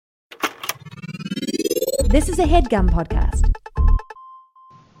This is a HeadGum podcast.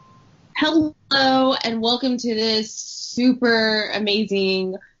 Hello, and welcome to this super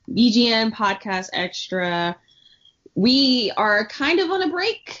amazing BGN podcast extra. We are kind of on a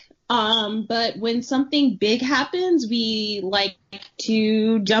break, but when something big happens, we like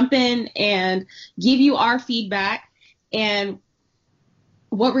to jump in and give you our feedback. And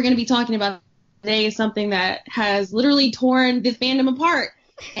what we're going to be talking about today is something that has literally torn this fandom apart,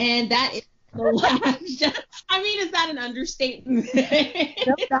 and that is The Last Jedi. I mean, is that an understatement?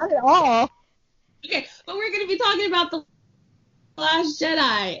 No, not at all. Okay, but we're going to be talking about The Last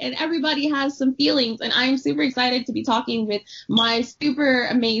Jedi, and everybody has some feelings, and I'm super excited to be talking with my super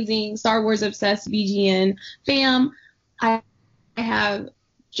amazing Star Wars obsessed BGN fam. I have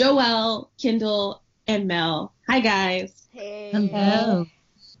Joelle, Kyndal, and Mel. Hi, guys. Hey. Hello.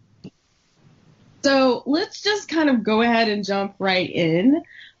 So let's just kind of go ahead and jump right in.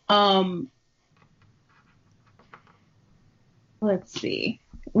 Let's see.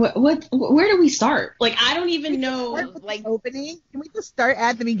 Where do we start? Like, I don't even know. Like opening? Can we just start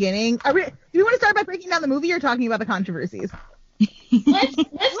at the beginning? Do we want to start by breaking down the movie or talking about the controversies? Let's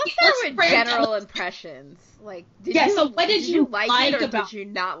start with general impressions. Like, what did you like it or about? did you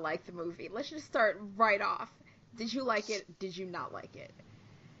not like the movie? Let's just start right off. Did you like it? Did you not like it?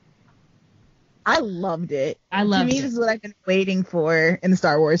 I loved it. I loved To me, it. this is what I've been waiting for in the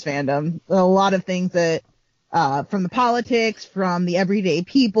Star Wars fandom. A lot of things that, from the politics, from the everyday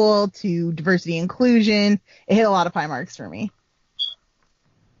people to diversity inclusion, it hit a lot of high marks for me.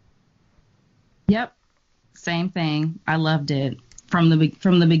 Yep, same thing. I loved it from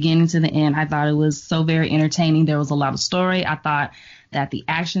the beginning to the end. I thought it was so very entertaining. There was a lot of story. I thought that the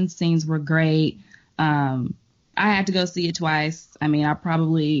action scenes were great. I had to go see it twice. I mean,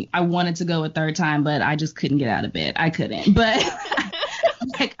 I wanted to go a third time, but I just couldn't get out of bed. I couldn't. But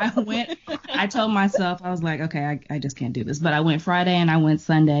I told myself, I was like, okay, I just can't do this. But I went Friday and I went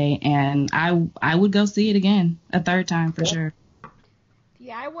Sunday, and I would go see it again a third time for sure.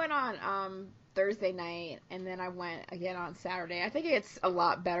 Yeah, I went on Thursday night, and then I went again on Saturday. I think it's a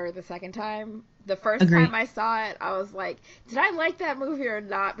lot better the second time. The first Agreed. time I saw it, I was like, did I like that movie or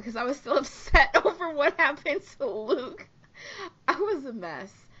not? Because I was still upset over what happened to Luke. I was a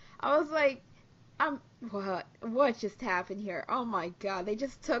mess. I was like, what just happened here? Oh my god,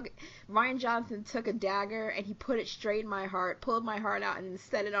 Rian Johnson took a dagger and he put it straight in my heart, pulled my heart out and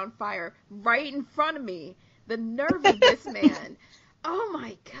set it on fire right in front of me. The nerve of this man. Oh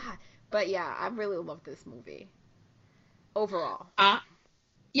my god. But yeah, I really love this movie. Overall.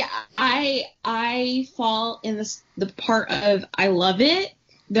 Yeah, I fall in the part of I love it.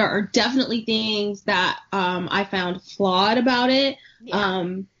 There are definitely things that I found flawed about it. Yeah.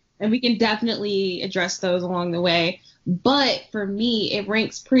 And we can definitely address those along the way. But for me, it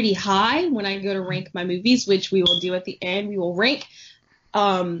ranks pretty high when I go to rank my movies, which we will do at the end. We will rank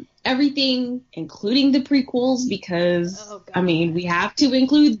everything, including the prequels, because, I mean, we have to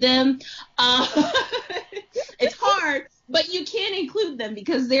include them. It's hard, but you can include them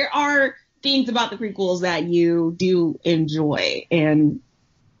because there are things about the prequels that you do enjoy and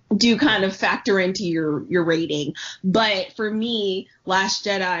do kind of factor into your rating. But for me, Last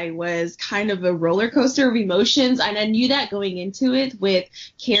Jedi was kind of a roller coaster of emotions, and I knew that going into it with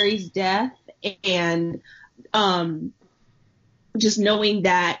Carrie's death and just knowing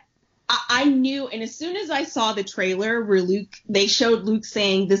that I knew, and as soon as I saw the trailer where they showed Luke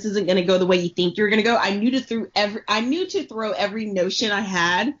saying this isn't going to go the way you think you're going to go, I knew to throw every notion I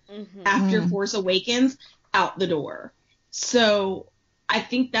had after Force Awakens out the door. So I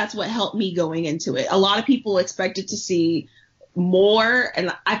think that's what helped me going into it. A lot of people expected to see more,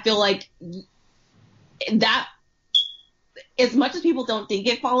 and I feel like that, as much as people don't think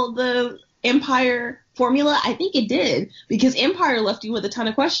it followed the Empire formula, I think it did, because Empire left you with a ton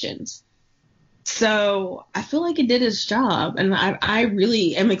of questions. So I feel like it did its job, and I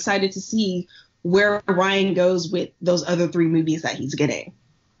really am excited to see where Ryan goes with those other 3 movies that he's getting.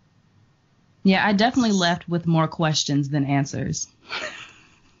 Yeah, I definitely left with more questions than answers.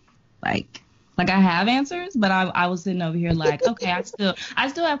 like I have answers, but I was sitting over here like, okay, I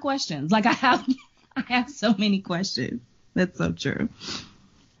still have questions. Like I have so many questions. That's so true.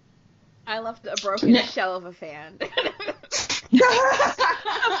 I left a broken shell of a fan.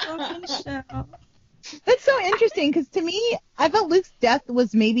 That's so interesting, because to me, I felt Luke's death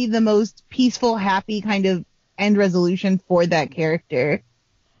was maybe the most peaceful, happy kind of end resolution for that character.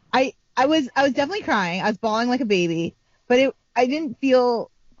 I was definitely crying. I was bawling like a baby, but I didn't feel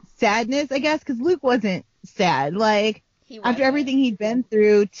sadness, I guess, because Luke wasn't sad. Like, after everything he'd been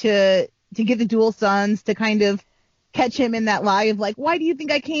through to get the dual sons, to kind of catch him in that lie of like, why do you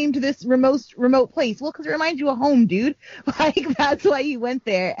think I came to this remote place? Well, because it reminds you of home, dude. Like, that's why he went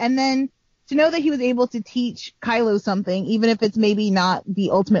there. And then to know that he was able to teach Kylo something, even if it's maybe not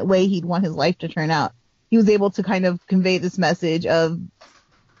the ultimate way he'd want his life to turn out, he was able to kind of convey this message of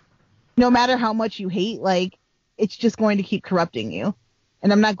no matter how much you hate, like, it's just going to keep corrupting you.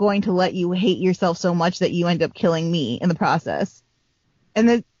 And I'm not going to let you hate yourself so much that you end up killing me in the process. And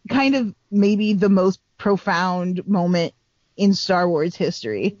that's kind of maybe the most profound moment in Star Wars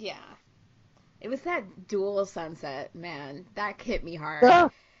history. Yeah. It was that dual sunset, man. That hit me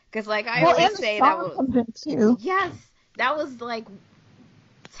hard. Because, like, I always say that was... Too. Yes. That was, like,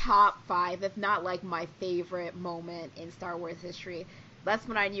 top 5, if not, like, my favorite moment in Star Wars history. That's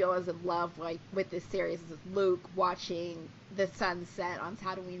when I knew I was in love, like, with this series. Is Luke watching the sunset on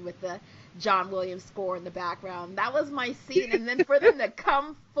Tatooine with the John Williams score in the background. That was my scene. And then for them to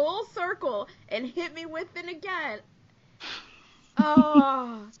come full circle and hit me with it again.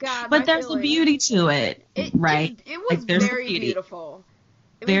 Oh, God. But there's a beauty to it, right? It was like, very beautiful.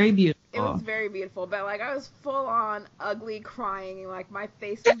 Very beautiful. It was very beautiful, but, like, I was full on ugly crying, like, my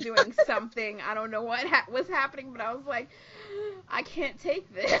face was doing something. I don't know what was happening, but I was like, I can't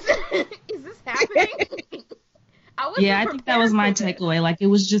take this. Is this happening? I think that was my takeaway. Like, it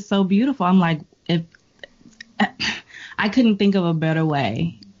was just so beautiful. I'm like, I couldn't think of a better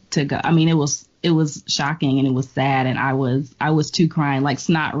way to go. I mean, it was shocking and it was sad, and I was too crying, like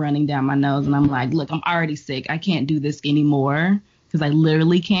snot running down my nose, and I'm like, look, I'm already sick. I can't do this anymore because I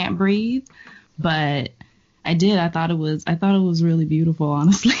literally can't breathe. But I did. I thought it was really beautiful,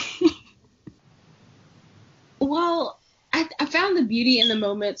 honestly. Well, I found the beauty in the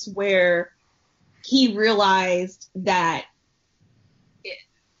moments where he realized that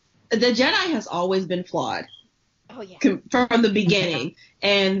the Jedi has always been flawed. Oh, yeah. From the beginning.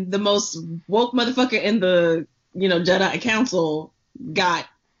 And the most woke motherfucker in the, Jedi Council got,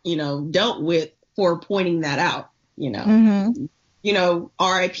 dealt with for pointing that out, Mm-hmm.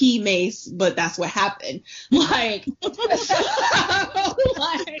 R.I.P. Mace, but that's what happened. Like,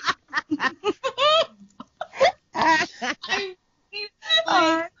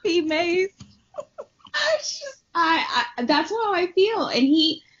 R.I.P. Mace. That's how I feel.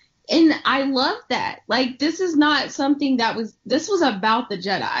 And I love that. Like, this is not something this was about the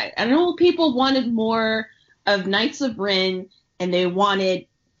Jedi. I know people wanted more of Knights of Ren, and they wanted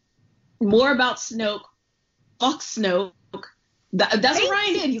more about Snoke. Fuck Snoke. That's what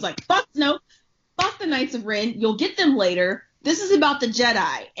Ryan did. He's like, fuck Snoke. Fuck the Knights of Ren. You'll get them later. This is about the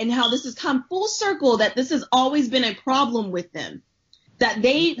Jedi and how this has come full circle, that this has always been a problem with them. That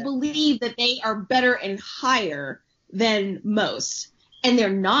they believe that they are better and higher than most. And they're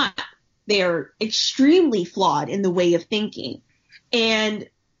not. They're extremely flawed in the way of thinking. And,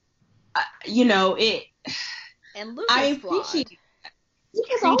 And Luke I appreciate it. Luke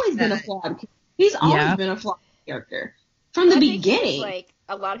has always been a flawed. He's always been a flawed character from the beginning. Like,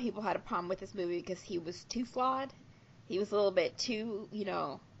 a lot of people had a problem with this movie because he was too flawed. He was a little bit too,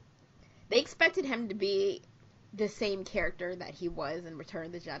 they expected him to be the same character that he was in Return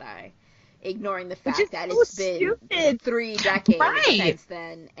of the Jedi, ignoring the fact that it's been 3 decades since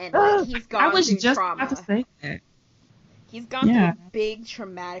then, and like, he's gone through trauma. About to say that. He's gone through a big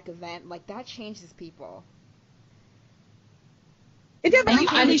traumatic event. Like, that changes people. It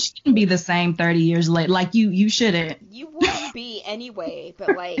definitely you shouldn't be the same 30 years later. Like, you shouldn't. You wouldn't be anyway,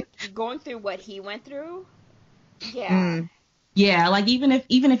 but, like, going through what he went through, yeah. Yeah, like, even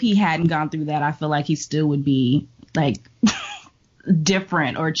if he hadn't gone through that, I feel like he still would be, like,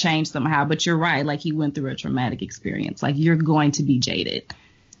 different or changed somehow. But you're right. Like, he went through a traumatic experience. Like, you're going to be jaded.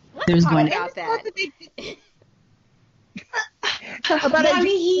 Let's talk about that. I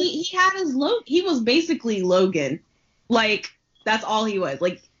mean, he had his he was basically Logan. Like, that's all he was.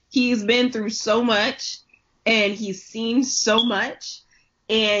 Like, he's been through so much and he's seen so much,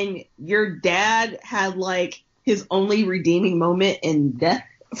 and your dad had, like, his only redeeming moment in death.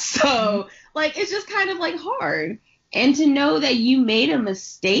 So, like, it's just kind of, like, hard. And to know that you made a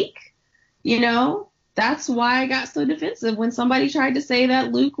mistake, that's why I got so defensive when somebody tried to say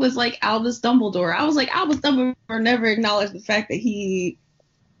that Luke was like Albus Dumbledore. I was like, Albus Dumbledore never acknowledged the fact that he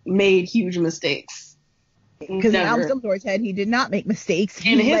made huge mistakes. Because in Albus Dumbledore's head, he did not make mistakes.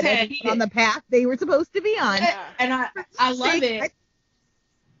 In his head, on the path they were supposed to be on. And I love it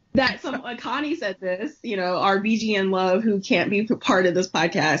that Connie said this, our BGN love, who can't be part of this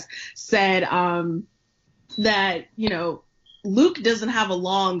podcast, said that, Luke doesn't have a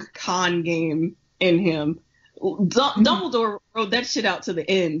long con game in him. Dumbledore wrote that shit out to the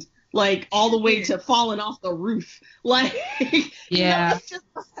end, like, all the way to falling off the roof. Like, yeah. It's just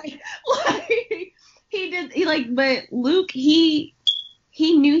like, But Luke, he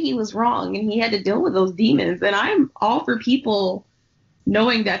knew he was wrong and he had to deal with those demons. And I'm all for people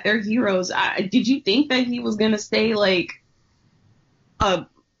knowing that they're heroes. Did you think that he was going to stay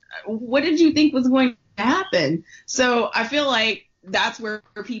what did you think was going to happen? So I feel like that's where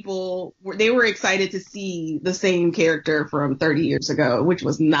people they were excited to see the same character from 30 years ago, which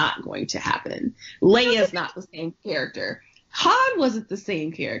was not going to happen. Leia's not the same character. Han wasn't the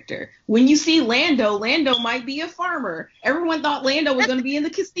same character. When you see Lando might be a farmer. Everyone thought Lando was going to be in the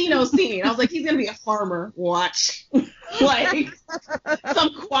casino scene. I was like, he's going to be a farmer. Watch.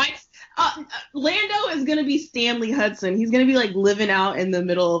 Some quiet. Lando is going to be Stanley Hudson. He's going to be living out in the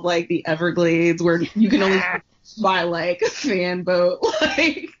middle of the Everglades where you can only buy a fan boat.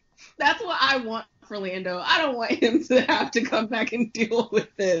 That's what I want for Lando. I don't want him to have to come back and deal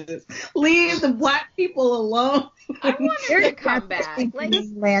with this. Leave the black people alone. I want him to come back.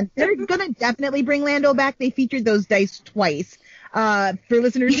 They're gonna definitely bring Lando back. They featured those dice twice. For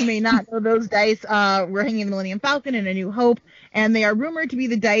listeners who may not know, those dice were hanging in the Millennium Falcon and A New Hope, and they are rumored to be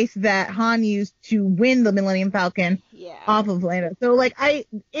the dice that Han used to win the Millennium Falcon off of Lando. So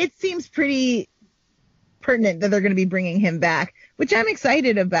it seems pretty pertinent that they're going to be bringing him back, which I'm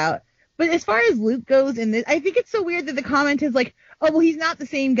excited about. But as far as Luke goes in this, I think it's so weird that the comment is oh, well, he's not the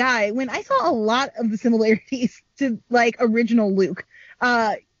same guy, when I saw a lot of the similarities to, original Luke.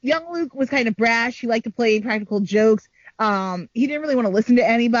 Young Luke was kind of brash. He liked to play practical jokes. He didn't really want to listen to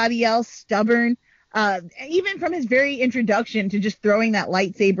anybody else, stubborn. Even from his very introduction to just throwing that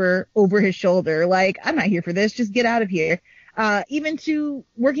lightsaber over his shoulder, I'm not here for this, just get out of here. Even to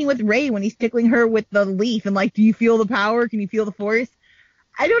working with Rey when he's tickling her with the leaf and do you feel the power? Can you feel the force?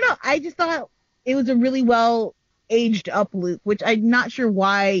 I don't know. I just thought it was a really well aged up Luke, which I'm not sure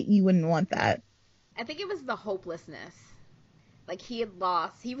why you wouldn't want that. I think it was the hopelessness. He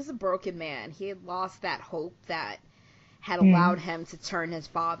was a broken man. He had lost that hope that had allowed him to turn his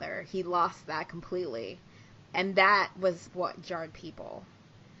father. He lost that completely. And that was what jarred people.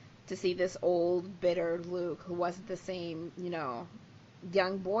 To see this old, bitter Luke who wasn't the same,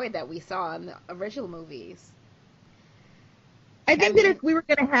 young boy that we saw in the original movies. I think that if we were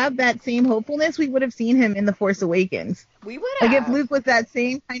going to have that same hopefulness, we would have seen him in The Force Awakens. We would have. If Luke was that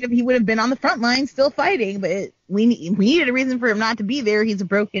same he would have been on the front line still fighting, but we needed a reason for him not to be there. He's a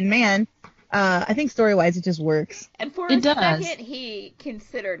broken man. I think story-wise it just works. And for a second, he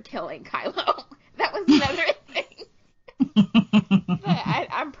considered killing Kylo. That was another thing.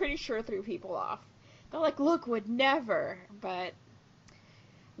 I'm pretty sure threw people off. They're Luke would never, but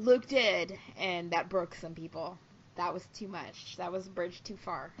Luke did, and that broke some people. That was too much. That was a bridge too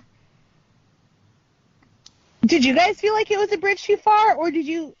far. Did you guys feel like it was a bridge too far, or did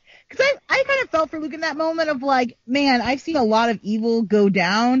you? Because I kind of felt for Luke in that moment of man, I've seen a lot of evil go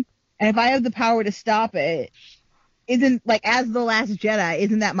down, and if I have the power to stop it, isn't as the Last Jedi,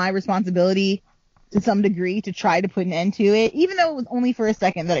 isn't that my responsibility to some degree to try to put an end to it, even though it was only for a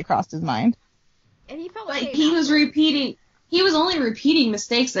second that it crossed his mind. And he felt he was only repeating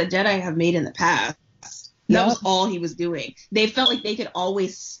mistakes that Jedi have made in the past. That was all he was doing. They felt like they could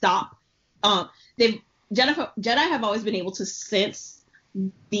always stop. Jedi have always been able to sense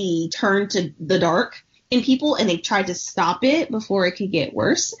the turn to the dark in people, and they tried to stop it before it could get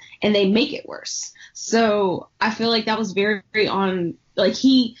worse, and they make it worse. So I feel like that was very, very on.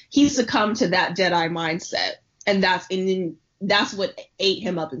 He succumbed to that Jedi mindset, and that's what ate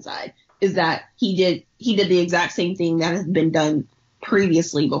him up inside. Is that he did the exact same thing that has been done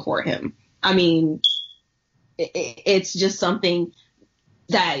previously before him. I mean. It's just something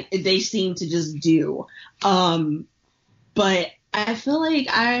that they seem to just do. But I feel like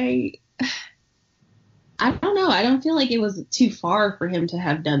I don't know. I don't feel like it was too far for him to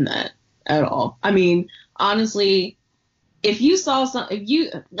have done that at all. I mean, honestly, if you saw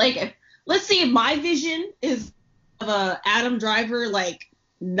let's see if my vision is of a Adam Driver,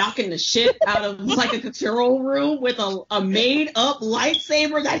 knocking the shit out of a control room with a made up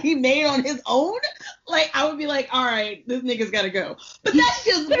lightsaber that he made on his own, I would be all right, this nigga's gotta go. But that's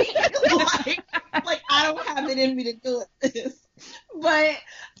just me. I don't have it in me to do this. But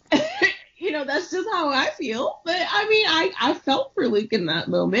that's just how I feel. But I mean, I felt for Luke in that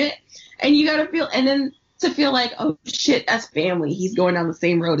moment, and you gotta feel, and then to feel oh shit, that's family. He's going down the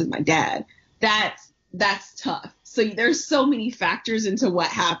same road as my dad. That's tough. So there's so many factors into what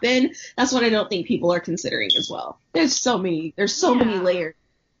happened. That's what I don't think people are considering as well. There's so many layers.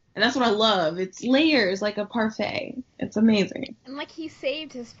 And that's what I love. It's layers like a parfait. It's amazing. And he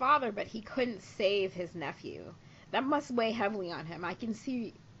saved his father, but he couldn't save his nephew. That must weigh heavily on him. I can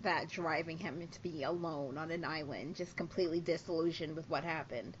see that driving him to be alone on an island, just completely disillusioned with what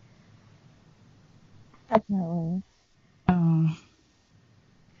happened. Definitely. Um,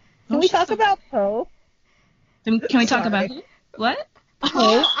 Can we talk about Poe? Can we talk about what?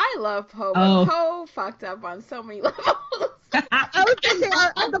 Poe, I love Poe, but Oh. Poe fucked up on so many levels. I was gonna say,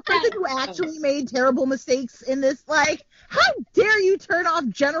 I'm the person who actually made terrible mistakes in this. Like, how dare you turn off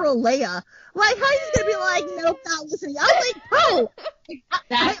General Leia? Like, how are you gonna be like, nope, not listening? I was like, Poe!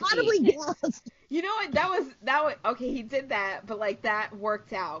 I audibly gasped. You know what? That was okay. He did that, but like that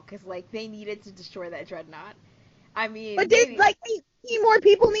worked out because like they needed to destroy that dreadnought. I mean, But did more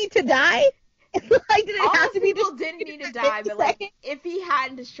people need to die? Like, did it all have those to be people just didn't need to die, but like seconds? if he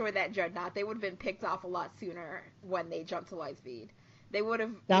hadn't destroyed that dreadnought, they would have been picked off a lot sooner when they jumped to light speed. They would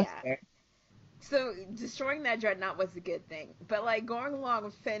have. That's Yeah. fair. So destroying that dreadnought was a good thing, but like going along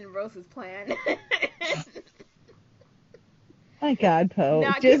with Finn and Rose's plan. My God, Poe.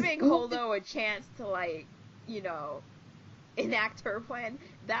 Not Just, giving Holdo a chance to, like, enact her plan,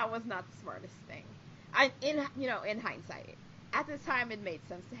 that was not the smartest thing. In hindsight. At the time, it made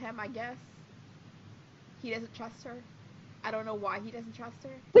sense to him, I guess. He doesn't trust her. I don't know why he doesn't trust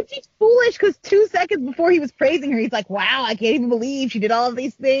her. But she's foolish because 2 seconds before he was praising her, he's like, wow, I can't even believe she did all of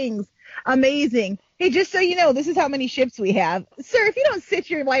these things. Amazing. Hey, just so you know, this is how many ships we have. Sir, if you don't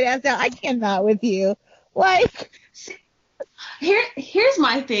sit your white ass down, I cannot with you. Like... Here's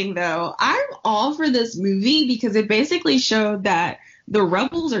my thing, though. I'm all for this movie because it basically showed that the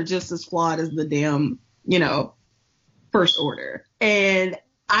rebels are just as flawed as the damn, First Order. And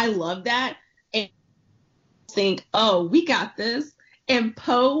I love that. And think, oh, we got this. And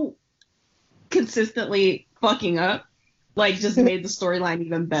Poe consistently fucking up, just made the storyline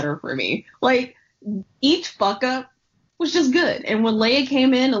even better for me. Like, each fuck up was just good. And when Leia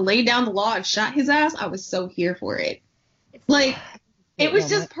came in and laid down the law and shot his ass, I was so here for it. It was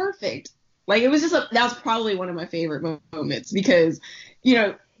just perfect. It was just that was probably one of my favorite moments because,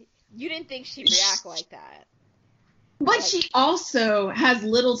 You didn't think she'd react like that. But she also has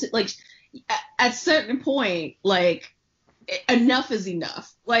little at a certain point, enough is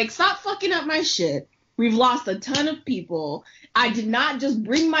enough. Stop fucking up my shit. We've lost a ton of people. I did not just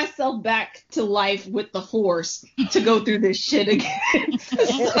bring myself back to life with the Force to go through this shit again. So,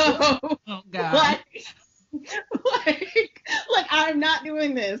 oh, God. I'm not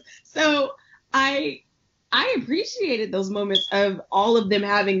doing this. So I appreciated those moments of all of them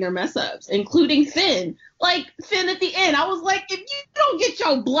having their mess ups, including Finn. Finn at the end, I was like, if you don't get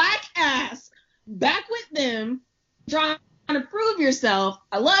your black ass back with them, trying to prove yourself,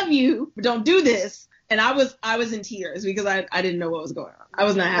 I love you, but don't do this. And I was in tears because I didn't know what was going on. I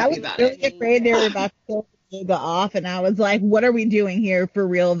was not happy about it. I was really afraid they were about to kill Yoga off, and I was like, what are we doing here for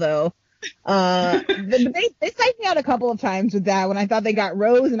real, though? They psyched me out a couple of times with that when I thought they got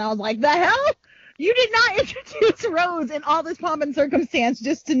Rose, and I was like, the hell? You did not introduce Rose in all this pomp and circumstance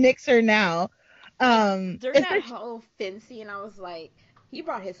just to nix her now. During that whole Finn scene, I was like, he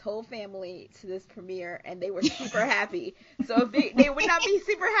brought his whole family to this premiere, and they were super happy. So if they would not be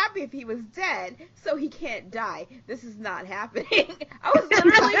super happy if he was dead, so he can't die. This is not happening. I was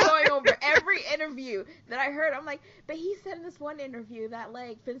literally going over every interview that I heard. I'm like, but he said in this one interview that,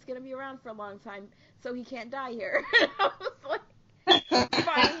 Finn's going to be around for a long time, so he can't die here. I was like,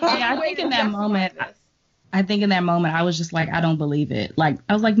 I think in that moment, I was just like, I don't believe it. I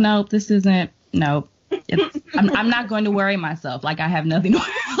was like, nope, this isn't, nope. I'm not going to worry myself. I have nothing to worry.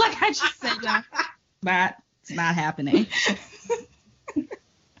 I just said, no, it's not happening.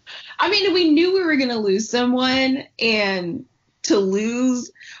 I mean, we knew we were going to lose someone, and to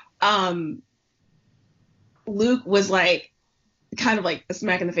lose Luke was kind of a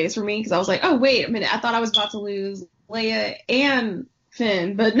smack in the face for me because I was like, oh, wait a minute. I thought I was about to lose Leia and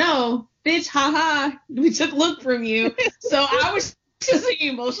Finn, but no, bitch, haha, we took Luke from you. So I was just an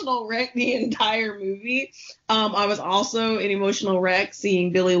emotional wreck the entire movie. I was also an emotional wreck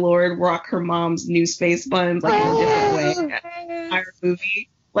seeing Billie Lourd rock her mom's new space buns in a different way. The entire movie.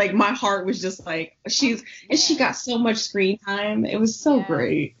 My heart was just and she got so much screen time. It was so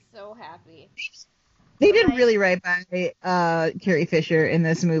great. So happy. They did really right by Carrie Fisher in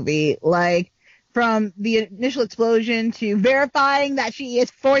this movie. From the initial explosion to verifying that she is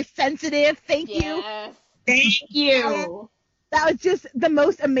Force sensitive. Thank you. Thank you. That was just the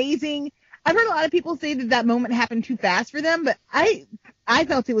most amazing. I've heard a lot of people say that moment happened too fast for them, but I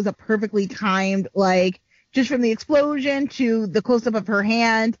felt it was a perfectly timed, just from the explosion to the close-up of her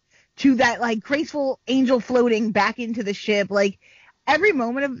hand to that, graceful angel floating back into the ship. Every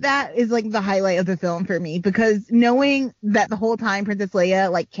moment of that is, the highlight of the film for me, because knowing that the whole time Princess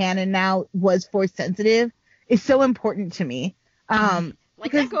Leia, canon now, was Force sensitive is so important to me.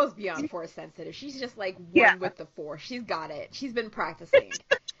 Because that goes beyond Force sensitive. She's just one with the Force. She's got it. She's been practicing.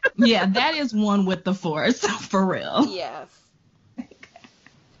 Yeah, that is one with the Force, for real. Yes.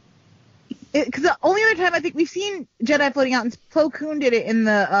 Because the only other time I think we've seen Jedi floating out, and Plo Koon did it in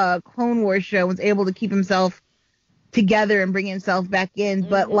the Clone Wars show, was able to keep himself together and bring himself back in.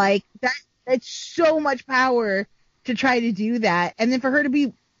 But like that's so much power to try to do that, and then for her to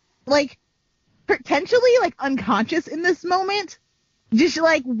be like potentially like unconscious in this moment, just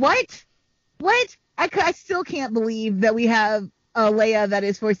like what? I still can't believe that we have a Leia that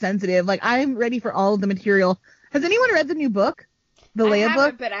is Force sensitive. Like I'm ready for all of the material. Has anyone read the new book? The Leia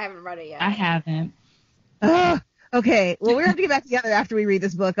book? But I haven't read it yet. I haven't. Okay. Well, we're going to have to get back together after we read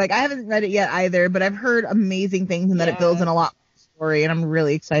this book. Like, I haven't read it yet either, but I've heard amazing things and that it builds in a lot more story, and I'm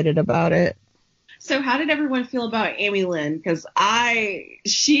really excited about it. So how did everyone feel about Amy Lynn? Because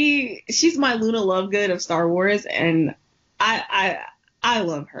she's my Luna Lovegood of Star Wars, and I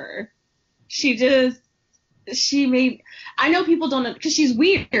love her. I know people don't know, because she's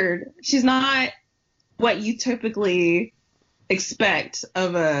weird. She's not what you typically expect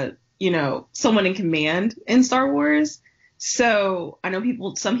of someone in command in Star Wars. So I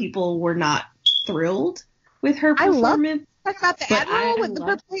know some people were not thrilled with her performance. Talk about the Admiral with the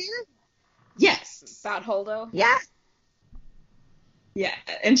purple hair? Yes. About Holdo? Yeah. Yeah,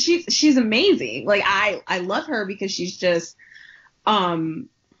 and she's amazing. Like I love her because she's just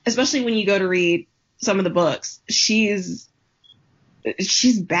especially when you go to read some of the books, she's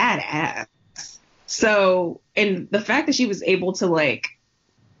badass. So, and the fact that she was able to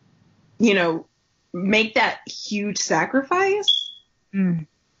make that huge sacrifice,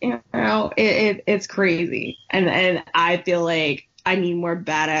 it's crazy. And I feel like I need more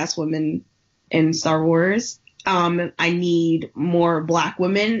badass women in Star Wars. I need more Black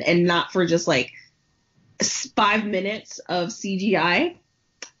women, and not for just 5 minutes of CGI.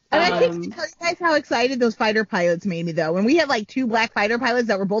 And I can't tell you guys how excited those fighter pilots made me, though. When we had 2 Black fighter pilots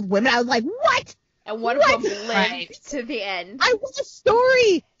that were both women, I was like, what? And one of them lived to the end. I want a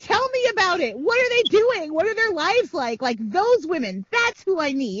story. Tell me about it. What are they doing? What are their lives like? Like, those women. That's who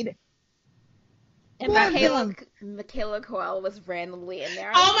I need. And Michaela Coel was randomly in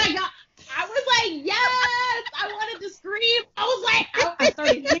there. Oh my god. I was like, yes! I wanted to scream. I was like, I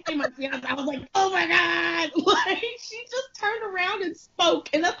started kicking my fiance. I was like, oh my god! She just turned around and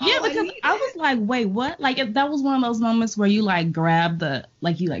spoke, and that's all because I was like, wait, what? That was one of those moments where you grab the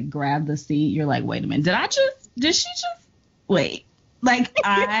seat. You're like, wait a minute, did she just wait?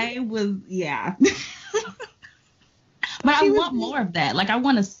 I was, yeah. But I want more of that. I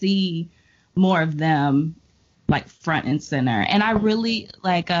want to see more of them. Front and center. And I really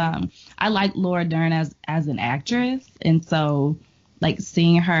I like Laura Dern as an actress, and so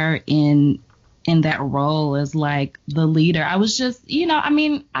seeing her in that role as the leader, I was just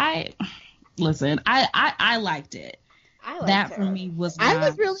I liked it. That for me was I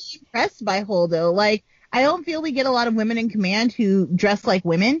was really impressed by Holdo. I don't feel we get a lot of women in command who dress like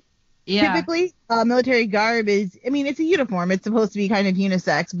women. Yeah. Typically, military garb is, it's a uniform. It's supposed to be kind of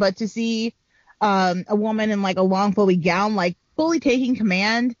unisex, but to see a woman in a long flowy gown, fully taking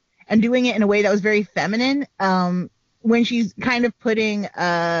command and doing it in a way that was very feminine, when she's kind of putting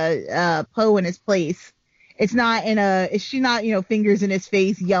Poe in his place. She's not, fingers in his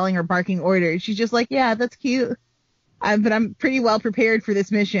face yelling or barking orders. She's just yeah, that's cute. But I'm pretty well prepared for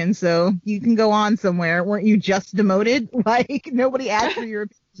this mission, so you can go on somewhere. Weren't you just demoted? Nobody asked for your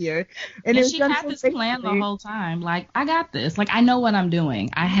opinion here. And she had this plan the whole time. I got this. I know what I'm doing.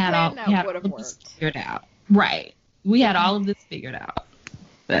 I had all of this figured out. Right. We had all of this figured out.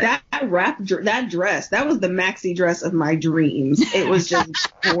 But that dress, that was the maxi dress of my dreams. It was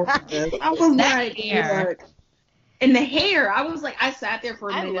just gorgeous. I was hair. And the hair, I was I sat there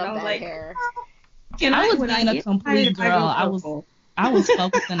for a minute. I was hair. I was being a complete girl. I was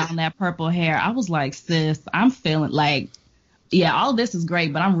focusing on that purple hair. I was like, sis, I'm feeling all this is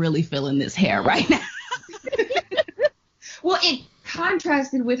great, but I'm really feeling this hair right now. Well, it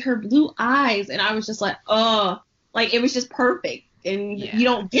contrasted with her blue eyes, and I was just it was just perfect. And you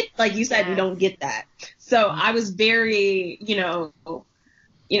don't get, you said, you don't get that. So I was very,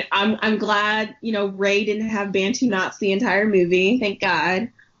 I'm glad, Rey didn't have Bantu knots the entire movie. Thank God.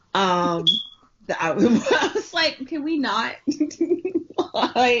 I was like, can we not? Can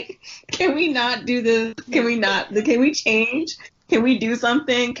we not do this? Can we change? Can we do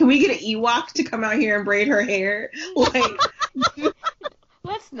something? Can we get an Ewok to come out here and braid her hair?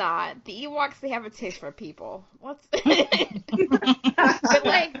 Let's not. The Ewoks, they have a taste for people. But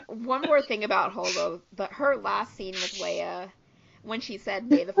one more thing about Holdo, her last scene with Leia, when she said,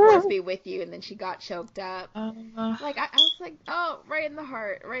 "May the Force be with you," and then she got choked up. I was like, oh, right in the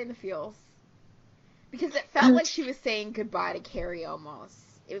heart, right in the feels. Because it felt like she was saying goodbye to Carrie almost.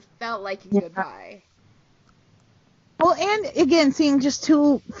 it felt like a goodbye. Well, and again, seeing just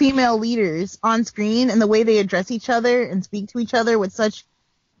two female leaders on screen and the way they address each other and speak to each other with such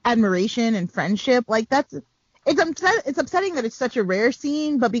admiration and friendship, like it's upsetting that it's such a rare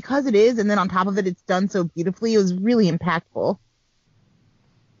scene, but because it is, and then on top of it, it's done so beautifully, it was really impactful.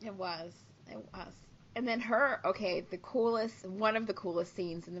 It was. And then one of the coolest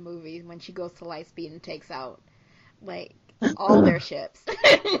scenes in the movie when she goes to Lightspeed and takes out, like, all their ships.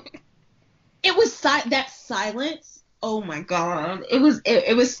 It was that silence. Oh my god! It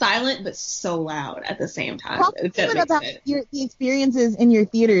was silent but so loud at the same time. Talk a little bit about the experiences in your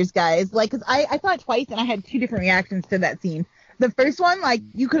theaters, guys. Like, cause I saw it twice and I had two different reactions to that scene. The first one, like,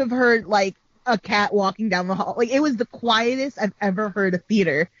 you could have heard like a cat walking down the hall. Like, it was the quietest I've ever heard a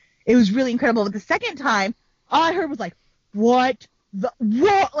theater. It was really incredible. But the second time, all I heard was like, what?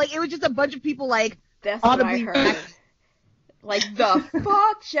 Like, it was just a bunch of people like that's audibly what I heard. Like, the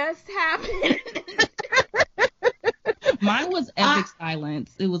fuck just happened? Mine was epic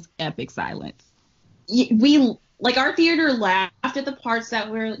silence. It was epic silence. We, like, our theater laughed at the parts that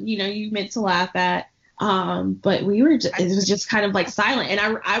were, you meant to laugh at. But it was just kind of like silent.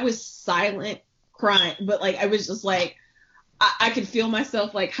 And I was silent crying, but like, I was just like, I could feel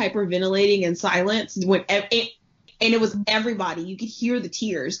myself like hyperventilating in silence and it was everybody. You could hear the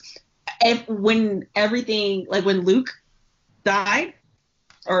tears. And when everything, like when Luke died,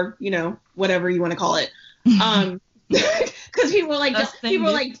 or, whatever you want to call it, because people were like,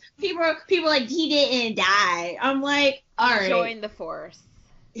 he didn't die. I'm like, all right. Join the Force.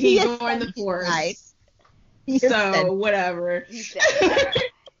 He joined the Force. Nice. So whatever. He's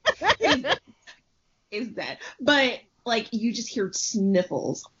dead. Is dead. But like, you just hear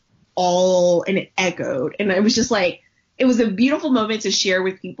sniffles and it echoed, and it was just like, it was a beautiful moment to share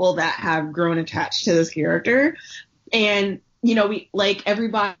with people that have grown attached to this character. And we, like,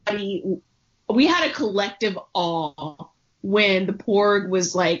 everybody, we had a collective awe when the Porg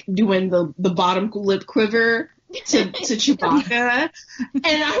was like doing the bottom lip quiver to Chewbacca, and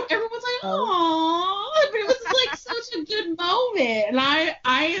everyone was like, "Aww!" But it was like such a good moment, and I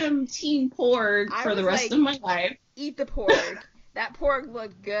am Team Porg for the rest of my life. Eat the Porg. That Porg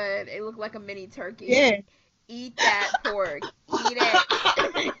looked good. It looked like a mini turkey. Yeah. Eat that Porg. Eat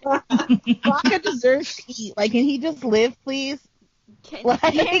it. Chewbacca deserves to eat. Like, can he just live, please? Can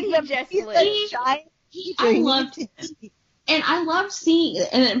he just live? I love seeing,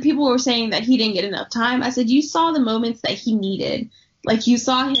 and people were saying that he didn't get enough time. I said, you saw the moments that he needed. Like, you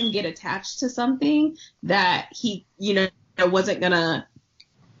saw him get attached to something that he, wasn't gonna,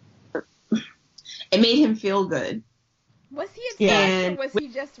 it made him feel good. Was he attached, or was he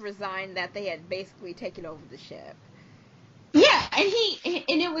just resigned that they had basically taken over the ship? Yeah, and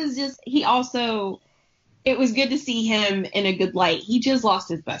it was just, it was good to see him in a good light. He just lost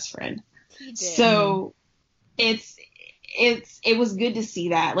his best friend. He did. So it was good to see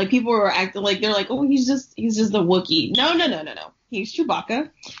that. Like, people were acting like, they're like, oh, he's just the Wookiee. No. He's Chewbacca.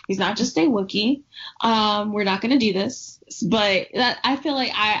 He's not just a Wookiee. We're not going to do this. But I feel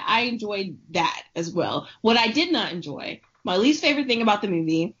like I enjoyed that as well. What I did not enjoy, my least favorite thing about the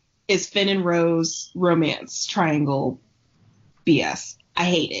movie, is Finn and Rose romance triangle BS. I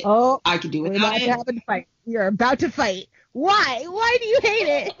hate it. Oh, I could do without it. You're about to fight. Why? Why do you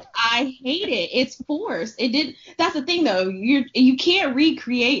hate it? I hate it. It's forced. That's the thing, though. You can't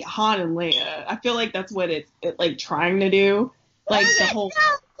recreate Han and Leia. I feel like that's what it's like trying to do. Like the whole.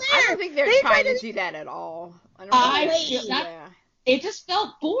 I don't think they're trying to do that at all. It just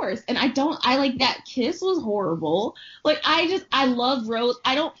felt forced, and I like that kiss was horrible. Like, I love Rose.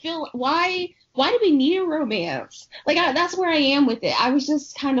 I don't feel why do we need a romance? Like, that's where I am with it. I was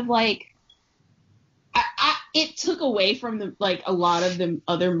just kind of like, it took away from a lot of the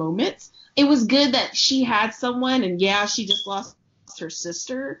other moments. It was good that she had someone, and yeah, she just lost her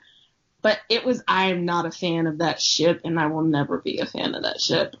sister, but I am not a fan of that ship, and I will never be a fan of that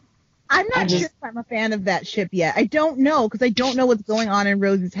ship. I'm not sure if I'm a fan of that ship yet. I don't know, because I don't know what's going on in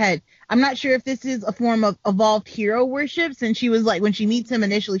Rose's head. I'm not sure if this is a form of evolved hero worship, since she was like, when she meets him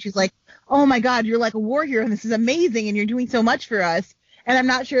initially, she's like, oh my god, you're like a war hero, and this is amazing, and you're doing so much for us. And I'm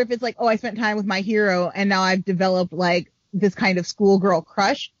not sure if it's like, oh, I spent time with my hero, and now I've developed like this kind of schoolgirl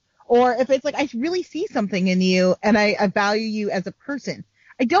crush, or if it's like, I really see something in you, and I value you as a person.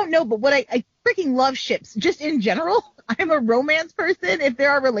 I don't know, but what I freaking love ships, just in general. I'm a romance person. If there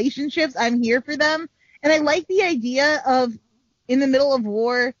are relationships, I'm here for them. And I like the idea of, in the middle of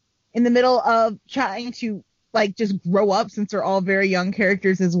war, in the middle of trying to, like, just grow up, since they're all very young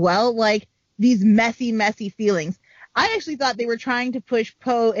characters as well, like, these messy, messy feelings. I actually thought they were trying to push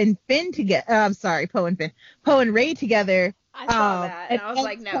Poe and Finn together. Poe and Rey together I saw that, and I was and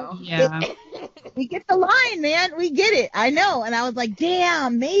like, no. Yeah. We get the line, man. We get it. I know. And I was like,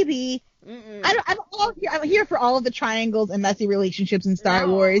 damn, maybe. Mm-mm. I'm here for all of the triangles and messy relationships in Star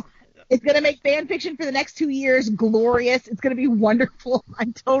No. Wars. It's going to make fan fiction for the next 2 years glorious. It's going to be wonderful.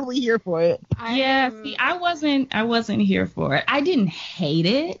 I'm totally here for it. See, I wasn't here for it. I didn't hate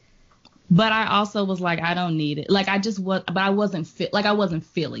it, but I also was like, I don't need it. Like, I just was, but I wasn't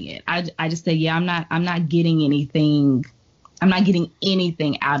feeling it. I just said, yeah, I'm not getting anything. I'm not getting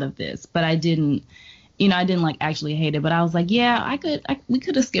anything out of this, but I didn't like actually hate it, but I was like, yeah, we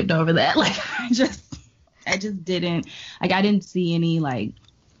could have skipped over that. Like, I just didn't, like, I didn't see any like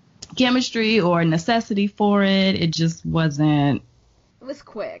chemistry or necessity for it. It just wasn't. It was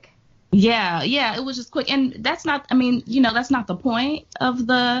quick. Yeah, it was just quick, and that's not. I mean, that's not the point of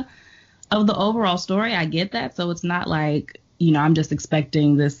the overall story. I get that, so it's not like I'm just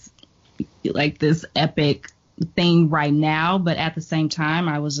expecting this epic thing right now, but at the same time,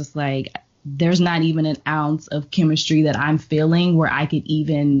 I was just like, there's not even an ounce of chemistry that I'm feeling where I could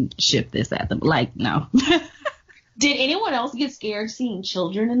even ship this at them. Like, no. Did anyone else get scared seeing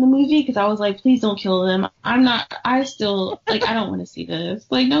children in the movie? Because I was like, please don't kill them. I still, like, I don't want to see this.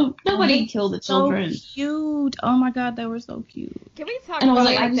 Like, no, nobody killed the children. So cute. Oh my God, they were so cute. Can we talk And I was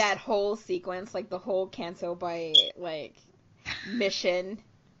about like, that whole sequence, like the whole Canto Bight like mission?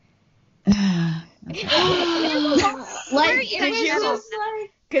 Like,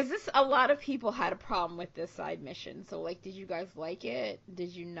 Because a lot of people had a problem with this side mission. So, like, did you guys like it?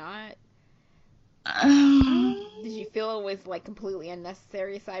 Did you not? Did you feel it was like completely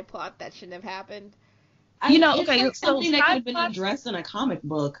unnecessary side plot that shouldn't have happened? it's like something that could have been addressed in a comic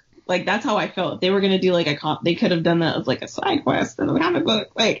book. Like, that's how I felt. They were gonna do like they could have done that as like a side quest in a comic book.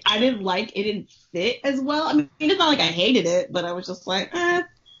 Like, it didn't fit as well. I mean, it's not like I hated it, but I was just like, I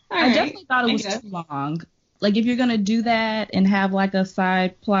definitely thought it was too long. Like, if you're gonna do that and have like a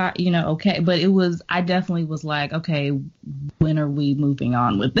side plot, okay. But I definitely was like, okay, when are we moving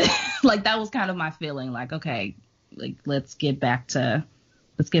on with this? Like, that was kind of my feeling. Like, okay, like let's get back to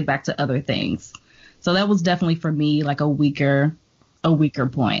other things. So that was definitely for me like a weaker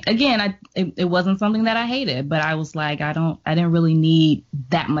point. Again, it wasn't something that I hated, but I was like, I didn't really need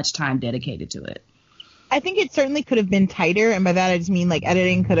that much time dedicated to it. I think it certainly could have been tighter, and by that I just mean like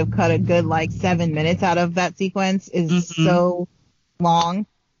editing could have cut a good like 7 minutes out of that sequence. Is so long.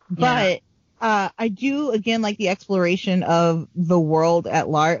 Yeah. But I do again like the exploration of the world at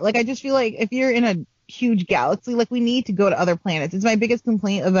large. Like, I just feel like if you're in a huge galaxy, like, we need to go to other planets. It's my biggest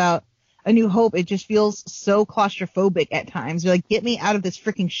complaint about A New Hope. It just feels so claustrophobic at times. You're like, get me out of this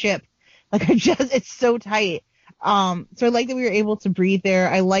freaking ship. Like, it's so tight. So I like that we were able to breathe there.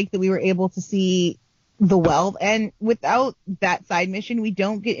 I like that we were able to see the wealth, and without that side mission, we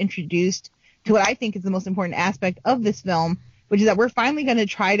don't get introduced to what I think is the most important aspect of this film, which is that we're finally going to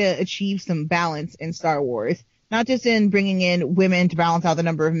try to achieve some balance in Star Wars, not just in bringing in women to balance out the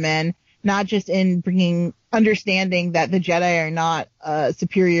number of men, not just in bringing understanding that the Jedi are not a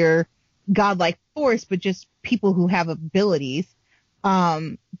superior godlike force, but just people who have abilities,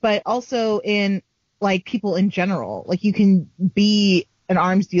 but also in like people in general. Like, you can be an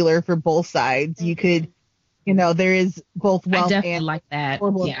arms dealer for both sides. You could, there is both wealth and like that.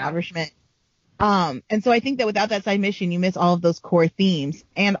 horrible impoverishment. And so I think that without that side mission, you miss all of those core themes.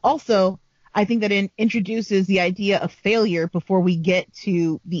 And also, I think that it introduces the idea of failure before we get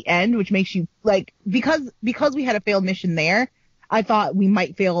to the end, which makes you like, because we had a failed mission there, I thought we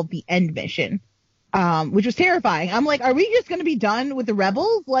might fail the end mission, which was terrifying. I'm like, are we just going to be done with the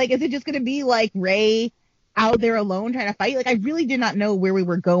rebels? Like, is it just going to be like Rey out there alone trying to fight? Like, I really did not know where we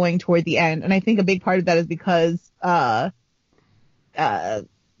were going toward the end, and I think a big part of that is because I'm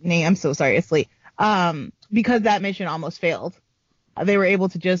so sorry, Asleep. Because that mission almost failed. They were able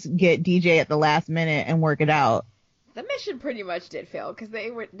to just get DJ at the last minute and work it out. The mission pretty much did fail because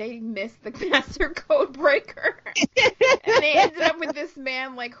they missed the master code breaker, and they ended up with this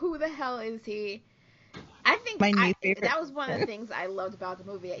man. Like, who the hell is he? I think that was one of the things I loved about the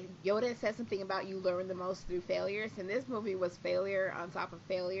movie. Yoda said something about you learn the most through failures, and this movie was failure on top of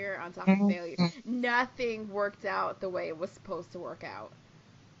failure on top of failure. Nothing worked out the way it was supposed to work out,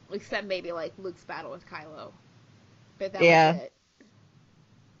 except maybe like Luke's battle with Kylo. But that was it.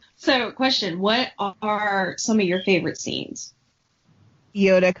 So, question, what are some of your favorite scenes?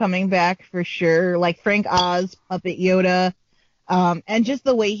 Yoda coming back for sure, like Frank Oz, Puppet Yoda. And just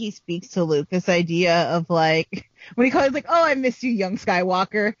the way he speaks to Luke, this idea of like, when he calls like, oh, I miss you, young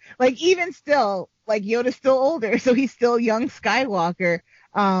Skywalker. Like, even still, like, Yoda's still older, so he's still young Skywalker.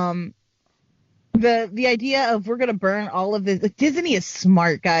 The idea of we're going to burn all of this. Like, Disney is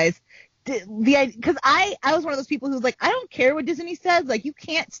smart, guys. because I was one of those people who's like, I don't care what Disney says. Like, you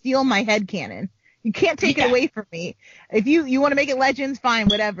can't steal my headcanon. You can't take it away from me. If you want to make it Legends, fine,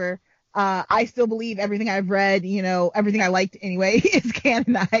 whatever. I still believe everything I've read, everything I liked anyway is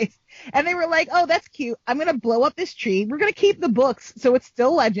canonized. And they were like, oh, that's cute. I'm going to blow up this tree. We're going to keep the books. So it's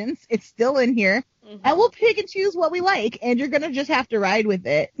still Legends. It's still in here. And we'll pick and choose what we like. And you're going to just have to ride with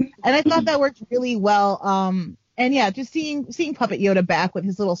it. And I thought that worked really well. And yeah, just seeing Puppet Yoda back with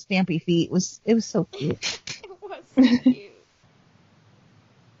his little stampy feet it was so cute. It was so cute.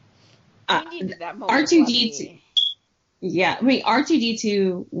 We needed that moment. R2D2. Yeah, I mean,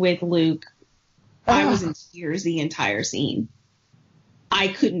 R2D2 with Luke, I was in tears the entire scene. I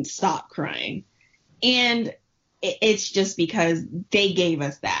couldn't stop crying. And it's just because they gave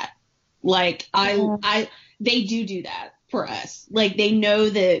us that. Like, they do that for us. Like, they know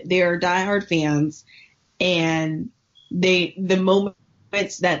that they're diehard fans, and the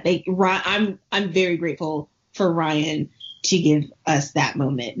moments that I'm very grateful for Ryan to give us that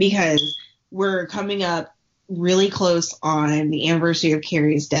moment, because we're coming up really close on the anniversary of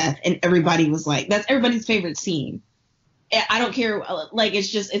Carrie's death, and everybody was like, that's everybody's favorite scene. I don't care, like, it's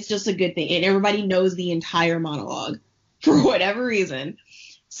just a good thing, and everybody knows the entire monologue for whatever reason.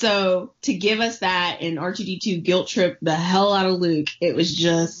 So to give us that, and R2D2 guilt trip the hell out of Luke, it was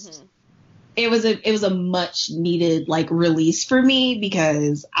just it was a much needed, like, release for me,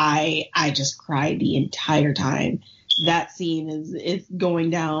 because I just cried the entire time. That scene is going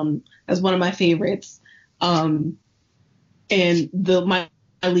down as one of my favorites. And my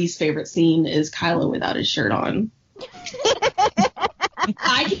least favorite scene is Kylo without his shirt on.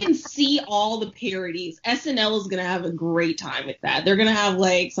 I can see all the parodies. SNL is going to have a great time with that. They're going to have,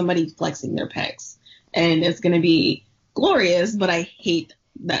 like, somebody flexing their pecs, and it's going to be glorious, but I hate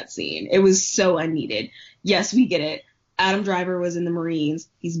that scene. It was so unneeded. Yes, we get it. Adam Driver was in the Marines.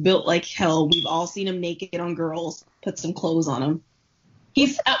 He's built like hell. We've all seen him naked on girls. Put some clothes on him.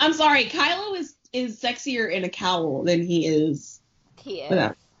 I'm sorry, Kylo is sexier in a cowl than he is. He is.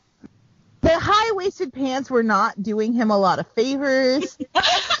 Without. The high-waisted pants were not doing him a lot of favors.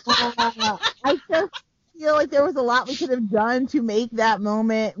 I just feel like there was a lot we could have done to make that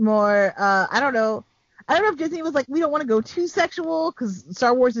moment more, I don't know if Disney was like, we don't want to go too sexual, because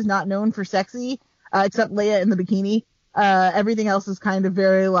Star Wars is not known for sexy, except Leia in the bikini. Everything else is kind of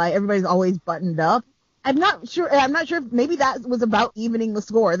very, like, everybody's always buttoned up. I'm not sure if maybe that was about evening the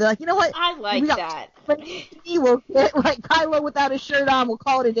score. They're like, you know what? I like that. We'll get, like, Kylo without his shirt on. We'll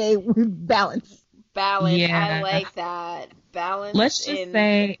call it a day. Balance. Yeah. I like that. Balance. Let's just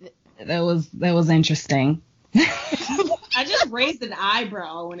say that was interesting. I just raised an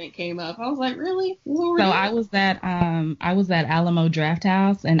eyebrow when it came up. I was like, really? So I was at Alamo Draft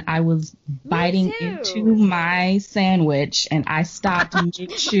House, and I was biting into my sandwich, and I stopped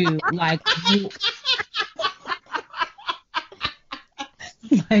mid-chew, like,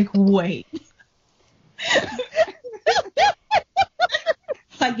 like, wait.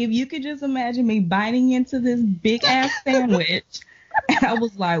 Like, if you could just imagine me biting into this big ass sandwich, and I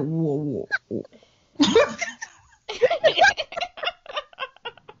was like, whoa.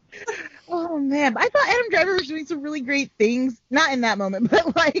 Oh man, I thought Adam Driver was doing some really great things, not in that moment,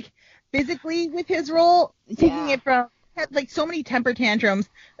 but, like, physically with his role, taking it from, had, like, so many temper tantrums.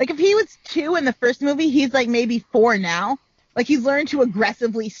 Like, if he was 2 in the first movie, he's, like, maybe 4 now. Like, he's learned to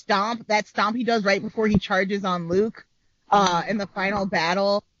aggressively stomp. That stomp he does right before he charges on Luke in the final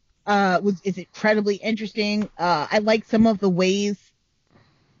battle is incredibly interesting. I like some of the ways,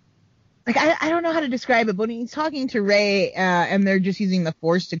 like, I don't know how to describe it, but when he's talking to Rey and they're just using the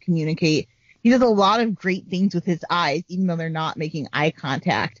Force to communicate, he does a lot of great things with his eyes, even though they're not making eye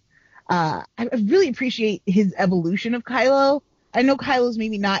contact. I really appreciate his evolution of Kylo. I know Kylo's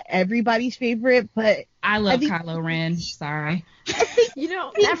maybe not everybody's favorite, but I love Kylo Ren. Sorry.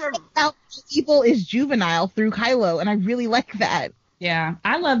 Never. Evil is juvenile through Kylo, and I really like that. Yeah,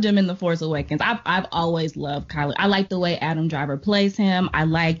 I loved him in The Force Awakens. I've always loved Kylo. I like the way Adam Driver plays him. I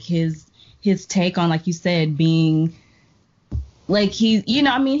like his take on, like you said, being like he's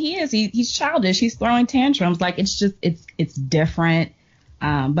childish. He's throwing tantrums. Like, it's different.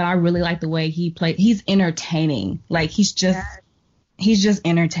 But I really like the way he played. He's entertaining. Like, he's just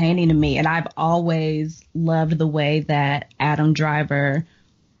entertaining to me. And I've always loved the way that Adam Driver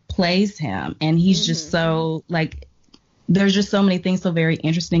plays him. And he's just so, like, there's just so many things so very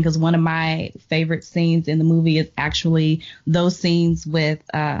interesting, because one of my favorite scenes in the movie is actually those scenes with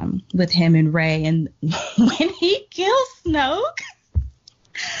him and Rey. And when he kills Snoke,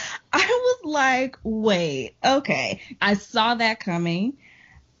 I was like, wait, okay. I saw that coming.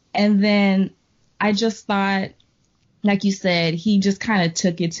 And then I just thought, like you said, he just kind of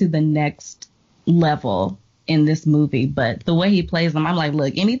took it to the next level in this movie. But the way he plays them, I'm like,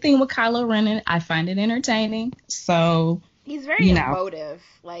 look, anything with Kylo Ren in it, I find it entertaining. So He's very emotive.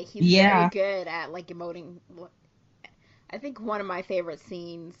 Like, he's very good at, like, emoting. I think one of my favorite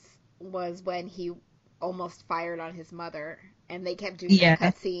scenes was when he almost fired on his mother, and they kept doing that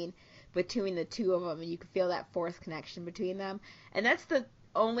cutscene between the two of them, and you could feel that forced connection between them. And that's the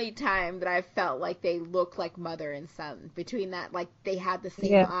only time that I felt like they looked like mother and son. Between that, like, they had the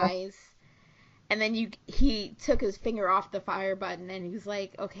same eyes. And then he took his finger off the fire button, and he was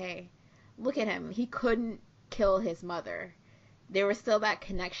like, okay, look at him. He couldn't kill his mother. There was still that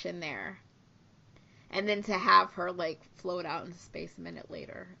connection there. And then to have her, like, float out into space a minute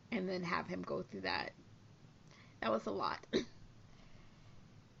later, and then have him go through that was a lot.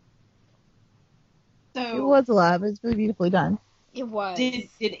 So it was a lot, but it's really beautifully done. It was. Did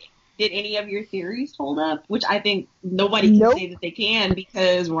any of your theories hold up? Which I think nobody can say that they can,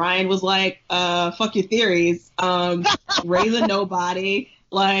 because Ryan was like, fuck your theories. Ray's a nobody.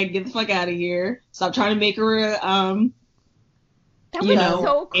 Like, get the fuck out of here. Stop trying to make her, that was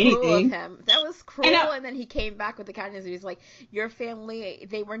so cruel anything. of him. That was cruel, and then he came back with the kindness. He was like, your family,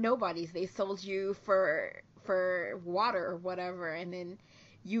 they were nobodies. They sold you for water or whatever, and then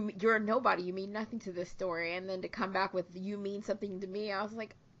you're a nobody. You mean nothing to this story. And then to come back with, you mean something to me, I was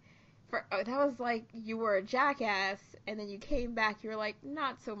like, that was like, you were a jackass, and then you came back, you were like,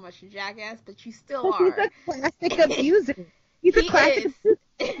 not so much a jackass, but you still are. He's a classic abuser. He's a classic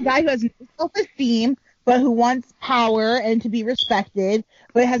guy who has no self-esteem, but who wants power and to be respected,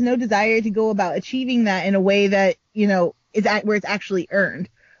 but has no desire to go about achieving that in a way that, is where it's actually earned.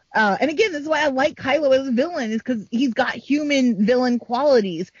 And again, this is why I like Kylo as a villain, is because he's got human villain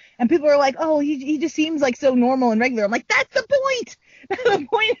qualities. And people are like, oh, he just seems like so normal and regular. I'm like, that's the point. The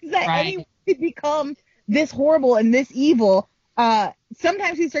point is that anyone could become this horrible and this evil.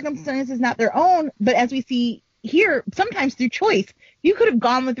 Sometimes these circumstances not their own, but as we see here, sometimes through choice. You could have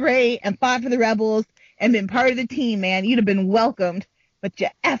gone with Rey and fought for the rebels and been part of the team, man. You'd have been welcomed. But you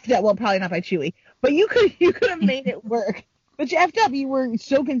effed up. Well, probably not by Chewie. But you could have made it work. But you effed up. You were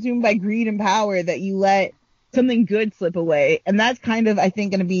so consumed by greed and power that you let something good slip away. And that's kind of, I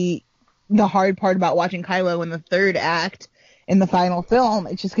think, going to be the hard part about watching Kylo in the third act in the final film.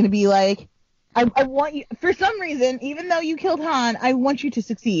 It's just going to be like, I want you, for some reason, even though you killed Han, I want you to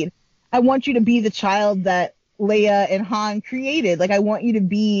succeed. I want you to be the child that Leia and Han created. Like, I want you to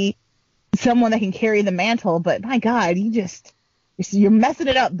be someone that can carry the mantle. But my God, you're messing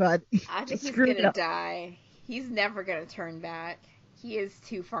it up, bud. I think he's going to die. He's never going to turn back. He is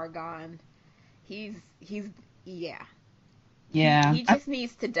too far gone. Yeah. He just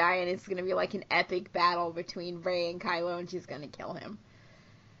needs to die, and it's going to be like an epic battle between Rey and Kylo, and she's going to kill him.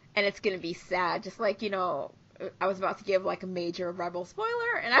 And it's going to be sad. Just like, I was about to give like a major Rebel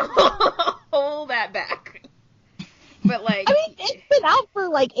spoiler, and I will hold that back. But like, I mean, it's been out for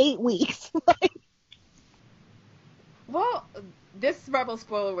like 8 weeks. Well, this Rebel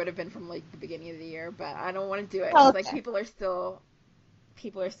spoiler would have been from like the beginning of the year, but I don't want to do it because like people are still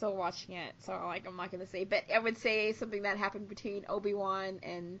watching it, so like I'm not gonna say. But I would say something that happened between Obi-Wan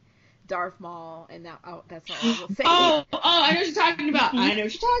and Darth Maul, and that's all I will say. I know what you're talking about. I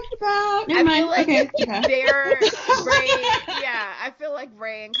feel like I feel like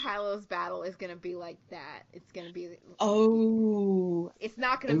Rey and Kylo's battle is gonna be like that. It's gonna be. It's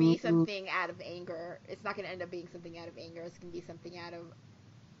not gonna be something out of anger. It's not gonna end up being something out of anger. It's gonna be something out of,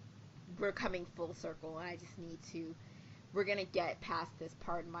 we're coming full circle, and I just need to. We're gonna get past this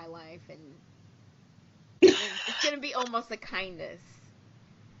part in my life, and it's gonna be almost a kindness.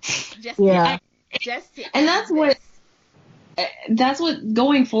 And that's what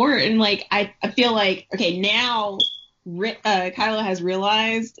going forward, and like I feel like, okay, now Kylo has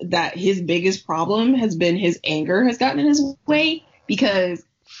realized that his biggest problem has been his anger has gotten in his way, because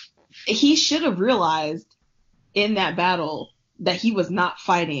he should have realized in that battle that he was not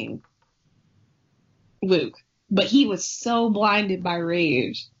fighting Luke, but he was so blinded by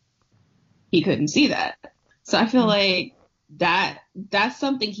rage he couldn't see that. So I feel like that's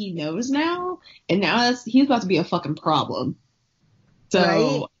something he knows now, and now he's about to be a fucking problem. So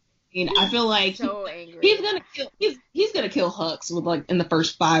I mean, I feel like he's gonna kill Hux with like in the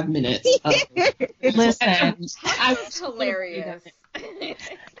first 5 minutes. Listen, Hux is hilarious. You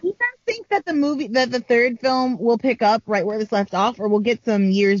don't think that the third film will pick up right where this left off, or we'll get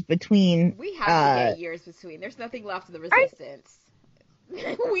some years between? We have to get years between. There's nothing left of the Resistance.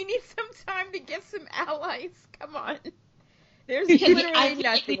 We need some time to get some allies. Come on. There's literally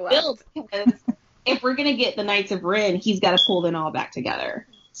nothing left. Because if we're gonna get the Knights of Ren, he's got to pull them all back together.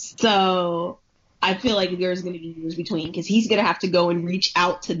 So I feel like there's going to be years between, because he's going to have to go and reach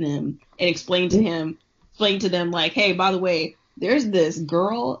out to them and explain to them like, hey, by the way, there's this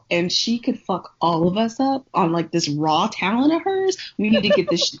girl and she could fuck all of us up on like this raw talent of hers. We need to get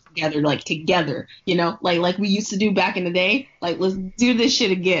this shit together, you know, like we used to do back in the day. Like, let's do this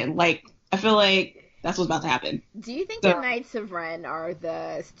shit again. Like, I feel like that's what's about to happen. Do you think the Knights of Ren are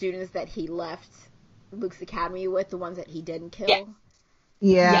the students that he left Luke's academy with, the ones that he didn't kill? Yeah.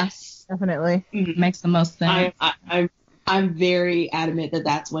 Yeah, Yes. Definitely. Mm-hmm. Makes the most sense. I'm very adamant that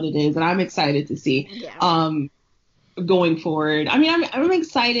that's what it is, and I'm excited to see. Yeah. Going forward. I mean, I'm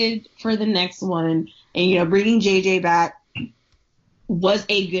excited for the next one, and you know, bringing JJ back was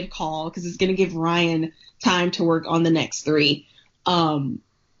a good call because it's going to give Ryan time to work on the next 3. But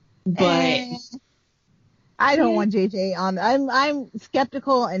I don't want JJ on. I'm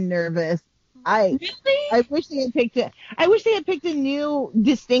skeptical and nervous. I wish they had picked a new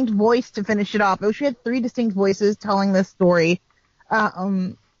distinct voice to finish it off. I wish we had 3 distinct voices telling this story.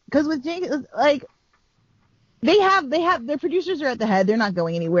 Because with JJ, like, they have their producers are at the head. They're not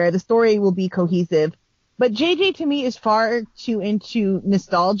going anywhere. The story will be cohesive. But JJ to me is far too into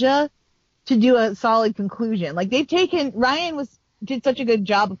nostalgia to do a solid conclusion. Like, Ryan did such a good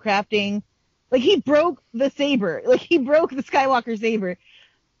job of crafting. Like, he broke the saber. Like, he broke the Skywalker saber.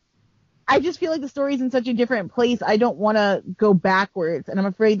 I just feel like the story's in such a different place. I don't want to go backwards, and I'm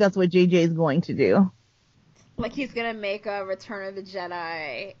afraid that's what JJ is going to do. Like, he's gonna make a Return of the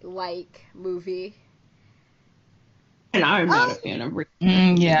Jedi-like movie. And I'm not a fan of Return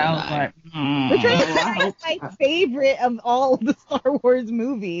I was like, Return of the Jedi is my favorite of all of the Star Wars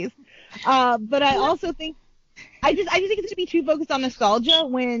movies. But I also think I just think it's to be too focused on nostalgia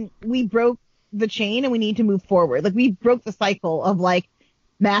when we broke the chain and we need to move forward. Like, we broke the cycle of, like,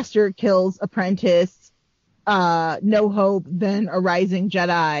 Master kills apprentice, no hope, then a rising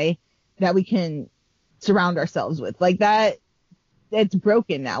Jedi that we can surround ourselves with. Like, that, it's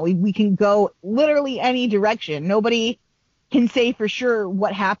broken now. We can go literally any direction. Nobody can say for sure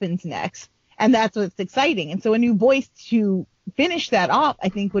what happens next. And that's what's exciting. And so a new voice to finish that off, I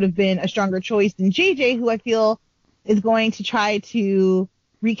think, would have been a stronger choice than JJ, who I feel is going to try to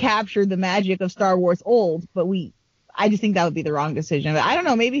recapture the magic of Star Wars old, but I just think that would be the wrong decision. But I don't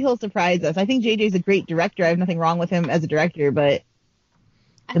know, maybe he'll surprise us. I think JJ's a great director. I have nothing wrong with him as a director, but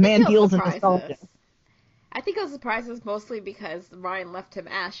the man deals in nostalgia. I think he'll surprise us mostly because Ryan left him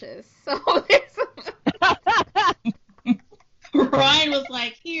ashes. So there's Ryan was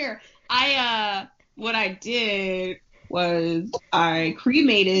like, here, what I did was I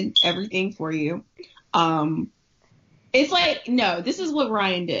cremated everything for you. It's like, no, this is what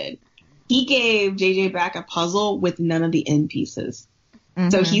Ryan did. He gave JJ back a puzzle with none of the end pieces. Mm-hmm.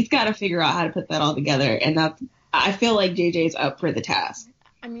 So he's got to figure out how to put that all together. And I feel like JJ's up for the task.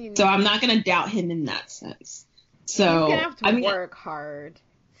 I mean, so I'm not going to doubt him in that sense. So he's going to have to work hard.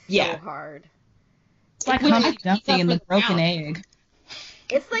 So hard. It's like Humpty Dumpty and the broken egg.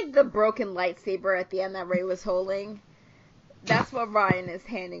 It's like the broken lightsaber at the end that Rey was holding. That's what Ryan is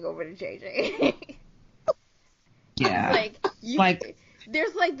handing over to JJ. Yeah.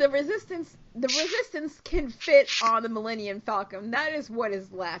 There's like the resistance can fit on the Millennium Falcon. That is what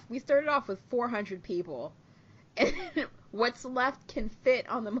is left. We started off with 400 people. And what's left can fit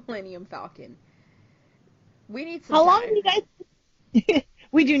on the Millennium Falcon. We need some time. How long do you guys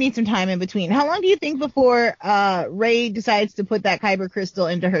we do need some time in between. How long do you think before Rey decides to put that Kyber crystal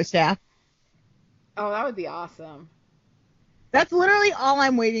into her staff? Oh, that would be awesome. That's literally all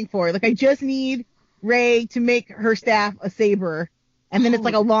I'm waiting for. Like, I just need Rey to make her staff a saber, and then it's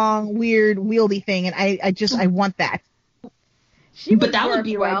like a long, weird, wieldy thing, and I want that. But that would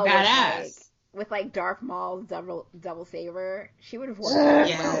be well badass. With Darth Maul's double saber, she would have worked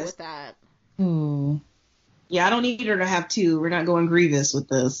well with that. Ooh. Yeah, I don't need her to have 2. We're not going Grievous with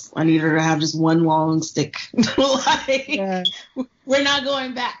this. I need her to have just one long stick. We're not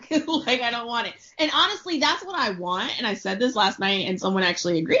going back. I don't want it. And honestly, that's what I want. And I said this last night, and someone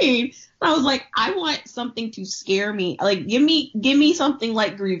actually agreed. I was like, I want something to scare me. Like, give me something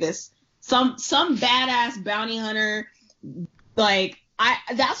like Grievous, some badass bounty hunter.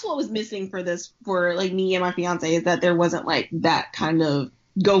 That's what was missing for this, for me and my fiance, is that there wasn't that kind of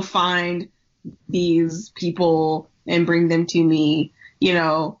go find these people and bring them to me,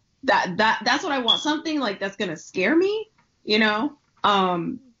 that's what I want. Something that's gonna scare me,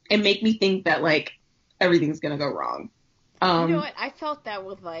 and make me think that everything's gonna go wrong. You know what? I felt that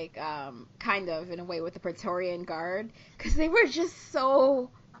with kind of in a way with the Praetorian Guard, because they were just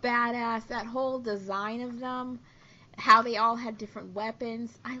so badass. That whole design of them, how they all had different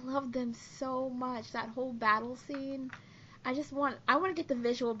weapons. I loved them so much. That whole battle scene. I want to get the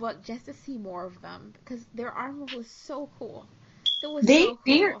visual book just to see more of them because their armor was so cool. It was so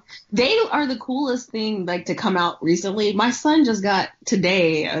cool. They are the coolest thing like to come out recently. My son just got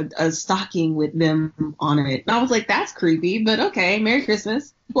today a stocking with them on it. And I was like, that's creepy, but okay, Merry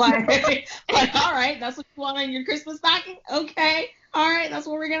Christmas. Like all right, that's what you want on your Christmas stocking? Okay. All right, that's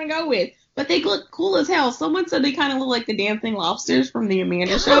what we're gonna go with. But they look cool as hell. Someone said they kind of look like the dancing lobsters from the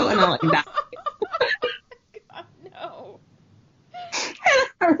Amanda Show, and I'm like, that. God, no. And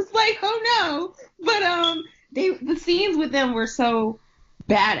I was like, oh no. But the scenes with them were so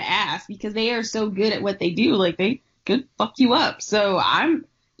badass because they are so good at what they do. Like they could fuck you up. So I'm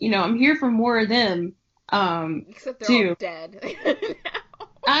here for more of them. Except they're all dead.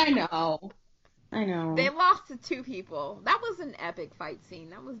 I know. They lost to 2 people. That was an epic fight scene.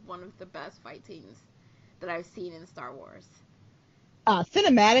 That was one of the best fight scenes that I've seen in Star Wars.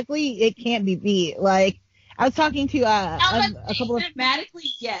 Cinematically, it can't be beat. Like, I was talking to a couple of... Cinematically,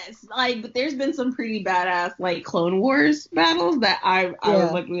 yes. Like, but there's been some pretty badass, like, Clone Wars battles that I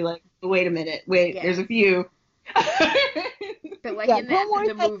was like, wait a minute. Wait, there's a few. But, like, in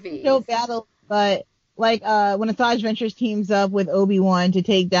the movies. No battle, but... Like, when Asajj Ventress teams up with Obi-Wan to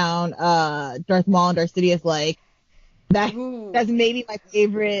take down, Darth Maul and Darth Sidious, like, that's maybe my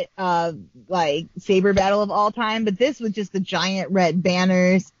favorite, saber battle of all time, but this was just the giant red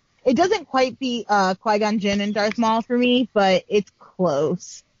banners. It doesn't quite beat, Qui-Gon Jinn and Darth Maul for me, but it's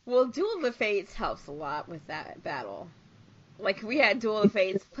close. Well, Duel of the Fates helps a lot with that battle. Like, we had Duel of the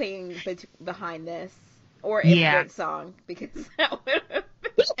Fates playing behind this, or Immigrant Song, because that would have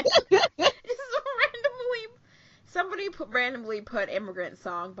been... Somebody randomly put Immigrant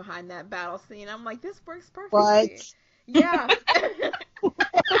Song behind that battle scene. I'm like, this works perfectly. What? Yeah.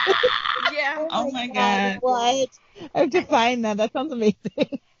 Yeah. Oh my God. What? I have to find that. That sounds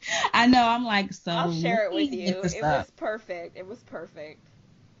amazing. I know. I'm like, so. I'll share it with you. It was perfect. It was perfect.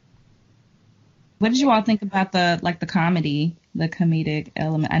 What did you all think about the comedic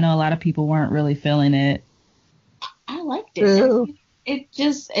element? I know a lot of people weren't really feeling it. I liked it. True.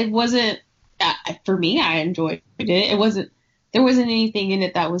 It wasn't. For me, I enjoyed it. There wasn't anything in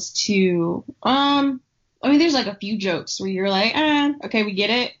it that was too, there's like a few jokes where you're like, okay, we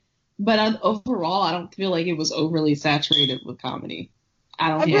get it. But overall, I don't feel like it was overly saturated with comedy. I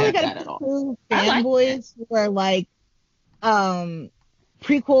don't get that at all. Fanboys who are like,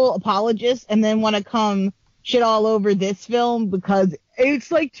 prequel apologists and then want to come shit all over this film because it's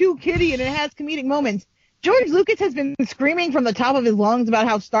like too kiddie and it has comedic moments. George Lucas has been screaming from the top of his lungs about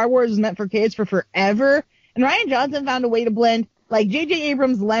how Star Wars is meant for kids for forever, and Rian Johnson found a way to blend, like, J.J.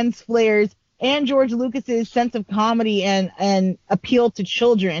 Abrams' lens flares and George Lucas's sense of comedy and appeal to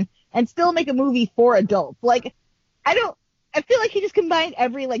children, and still make a movie for adults. Like, I feel like he just combined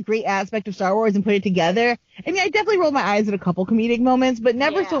every, like, great aspect of Star Wars and put it together. I mean, I definitely rolled my eyes at a couple comedic moments, but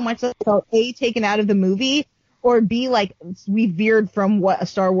never so much that I felt, A, taken out of the movie, or B, like, we veered from what a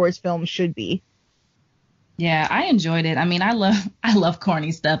Star Wars film should be. Yeah, I enjoyed it. I mean, I love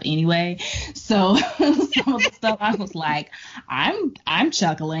corny stuff anyway. So some of the stuff I was like, I'm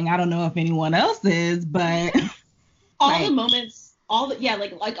chuckling. I don't know if anyone else is, but all the moments, all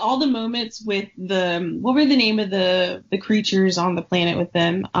the moments with the, what were the name of the creatures on the planet with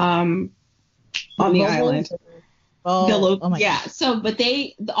them, on the island? So, but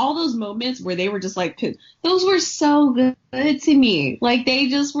all those moments where they were just like, those were so good to me. Like, they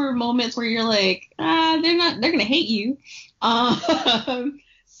just were moments where you're like, they're going to hate you.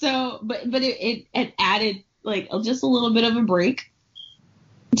 So, but it added like just a little bit of a break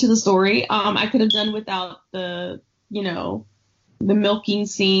to the story. I could have done without the milking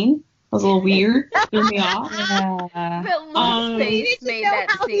scene. It was a little weird. Threw me off. Yeah. But Luke's face made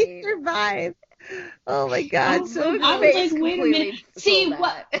that scene. Survive. Oh my God! So I was like, wait a minute. See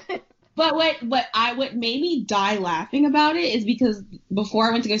what? But what made me die laughing about it is because before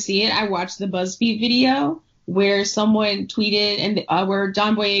I went to go see it, I watched the BuzzFeed video where someone tweeted and where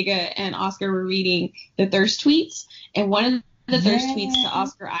John Boyega and Oscar were reading the thirst tweets, and one of the thirst tweets to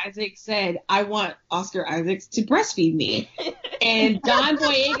Oscar Isaac said, "I want Oscar Isaac to breastfeed me," and John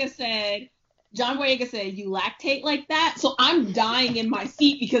Boyega said, "You lactate like that?" So I'm dying in my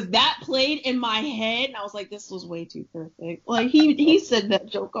seat because that played in my head, and I was like, "This was way too perfect." Like he said that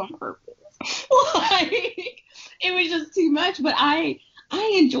joke on purpose. Like it was just too much. But I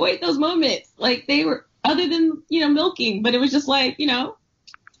enjoyed those moments. Like they were, other than milking, but it was just like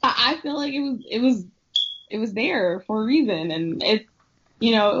I feel like it was there for a reason, and it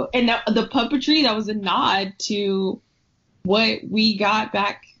and the puppetry, that was a nod to what we got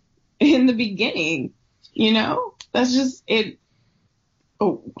back in the beginning, that's just it.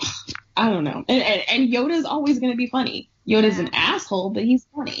 Oh, I don't know. And Yoda's always going to be funny. Yoda's an asshole, but he's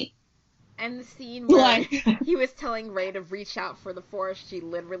funny. And the scene where Like, he was telling Rey to reach out for the Force, she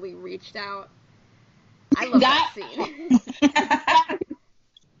literally reached out. I love that scene.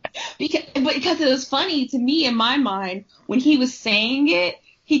 because it was funny to me in my mind when he was saying it,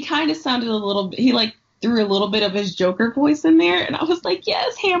 he kind of sounded a little bit, he like threw a little bit of his Joker voice in there, and I was like,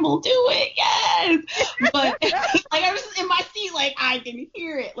 yes, Hamill, do it, yes. But like I was just in my seat, like I can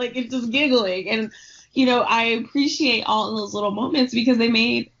hear it, like it's just giggling, and you know, I appreciate all those little moments because they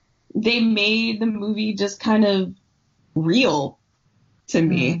made the movie just kind of real to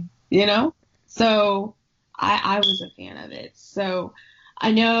me, you know. So I was a fan of it. So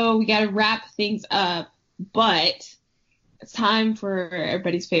I know we got to wrap things up, but it's time for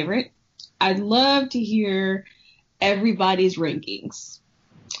everybody's favorite. I'd love to hear everybody's rankings,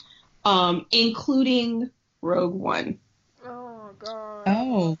 including Rogue One. Oh, God.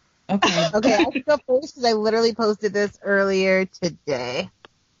 Oh, okay. Okay, I can go first because I literally posted this earlier today.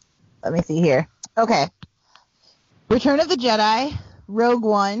 Let me see here. Okay. Return of the Jedi, Rogue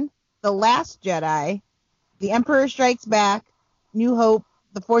One, The Last Jedi, The Emperor Strikes Back, New Hope,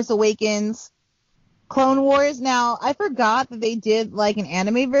 The Force Awakens, Clone Wars. Now, I forgot that they did like an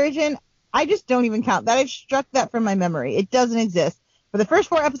anime version. I just don't even count that. I've struck that from my memory. It doesn't exist. But the first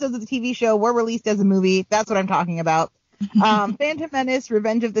 4 episodes of the TV show were released as a movie. That's what I'm talking about. Phantom Menace,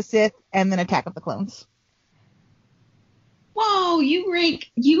 Revenge of the Sith, and then Attack of the Clones. Whoa, you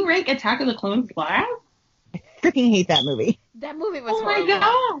rank Attack of the Clones last? I freaking hate that movie. That movie was Oh my horrible.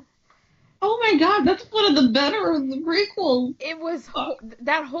 god! Oh my god, that's one of the better of the prequels. It was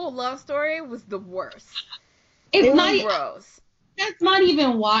that whole love story was the worst. It's It not. was gross. That's not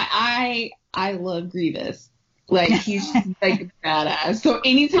even why I love Grievous. Like he's like badass. So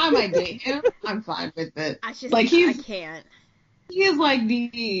anytime I date him, I'm fine with it. I can't. He is like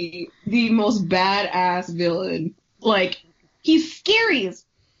the most badass villain. Like he's scary as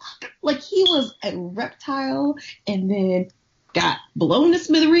fuck. Like he was a reptile and then got blown to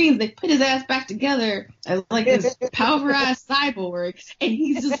smithereens. They put his ass back together as like this power ass cyborg, and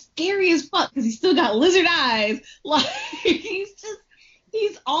he's just scary as fuck because he's still got lizard eyes. Like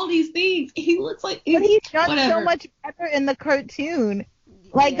he's all these things. He looks like But he's done whatever. so much better in the cartoon.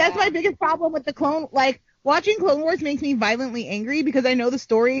 Like, that's my biggest problem with the Clone... Like, watching Clone Wars makes me violently angry because I know the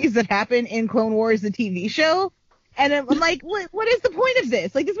stories that happen in Clone Wars, the TV show. And I'm like, what is the point of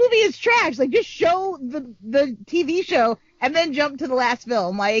this? Like, this movie is trash. Like, just show the TV show and then jump to the last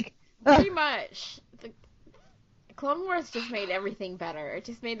film. Like, Pretty much. The Clone Wars just made everything better. It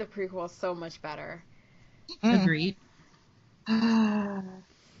just made the prequels so much better. Agreed.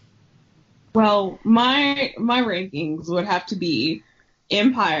 Well, my rankings would have to be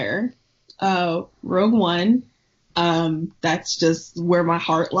Empire, Rogue One. That's just where my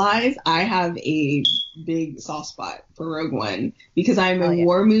heart lies. I have a big soft spot for Rogue One because I'm a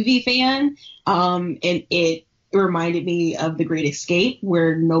war movie fan. And it reminded me of The Great Escape,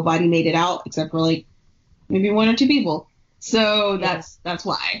 where nobody made it out except for like maybe 1 or 2 people. So that's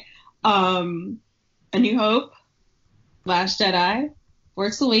why. A New Hope, Last Jedi,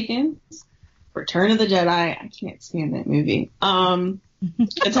 Force Awakens, Return of the Jedi. I can't stand that movie.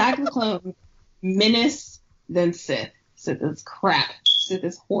 Attack of the Clones, Menace, then Sith. Sith is crap. Sith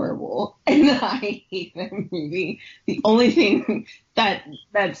is horrible, and I hate that movie. The only thing that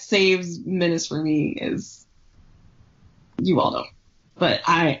saves Menace for me is, you all know. But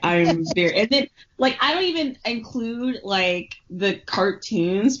I'm there. And then, like, I don't even include, like, the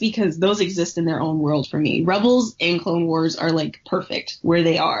cartoons because those exist in their own world for me. Rebels and Clone Wars are, like, perfect where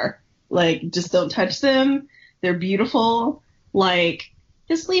they are. Like, just don't touch them. They're beautiful. Like,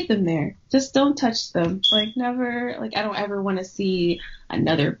 just leave them there. Just don't touch them. Like, never, like, I don't ever want to see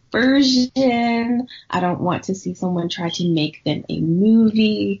another version. I don't want to see someone try to make them a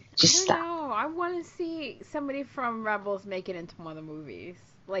movie. Just stop. I want to see somebody from Rebels make it into one of the movies.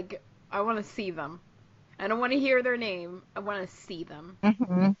 Like, I want to see them. I don't want to hear their name. I want to see them.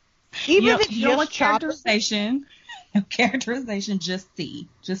 mm-hmm. Even if it's you don't want just characterization. No characterization, just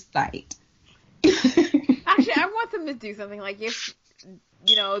sight. Actually, I want them to do something. Like, if,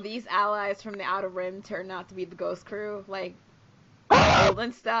 you know, these allies from the Outer Rim turn out to be the Ghost Crew, like, old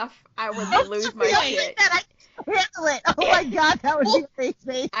and stuff, I would lose my shit. handle it. Oh my god, that would be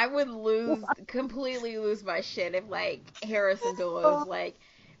crazy. I would completely lose my shit if, like, Harrison was, like,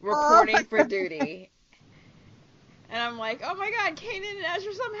 reporting for duty. And I'm like, oh my god, Kanan and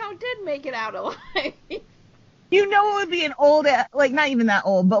Ezra somehow did make it out alive. You know it would be an old, like, not even that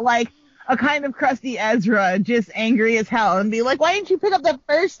old, but, like, a kind of crusty Ezra, just angry as hell, and be like, why didn't you pick up the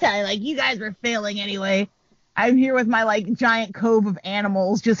first time? Like, you guys were failing anyway. I'm here with my, like, giant cove of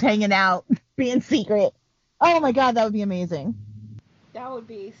animals just hanging out, being secret. Oh my god, that would be amazing. That would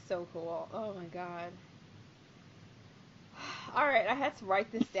be so cool. Oh my god. All right, I had to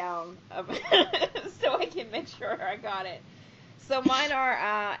write this down so I can make sure I got it. So mine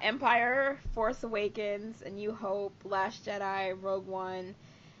are Empire, Force Awakens, A New Hope, Last Jedi, Rogue One,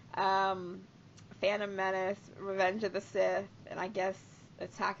 Phantom Menace, Revenge of the Sith, and I guess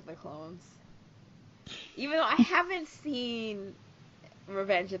Attack of the Clones. Even though I haven't seen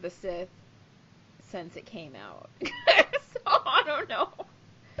Revenge of the Sith since it came out. So I don't know.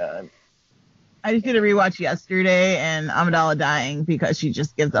 I just did a rewatch yesterday, and Amidala dying because she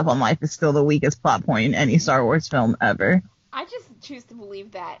just gives up on life is still the weakest plot point in any Star Wars film ever. I just choose to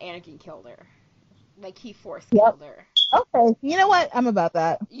believe that Anakin killed her. Like, he killed her. Okay, you know what? I'm about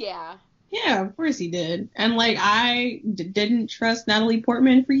that. Yeah. Yeah, of course he did. And, like, I didn't trust Natalie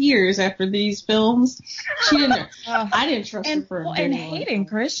Portman for years after these films. She didn't. I didn't trust her for a very And long Hayden time.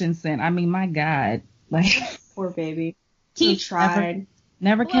 Christensen, I mean, my God. Like, Poor baby. He tried.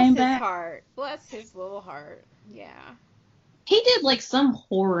 Never Bless came his back. heart. Bless his little heart. Yeah. He did, like, some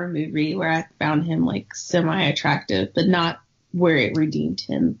horror movie where I found him, like, semi-attractive, but not where it redeemed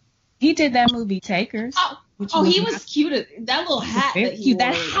him. He did that movie Takers. Oh, he was cute. That little hat that he wore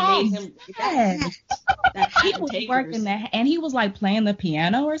that hat. made him. That hat He was working that, and he was like playing the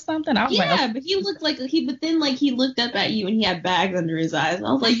piano or something. I was like, Yeah, but he looked like but then like he looked up at you and he had bags under his eyes. And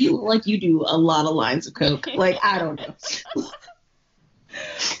I was like, you look like you do a lot of lines of coke. Like, I don't know.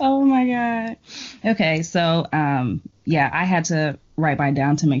 oh my God. Okay, so yeah, I had to write mine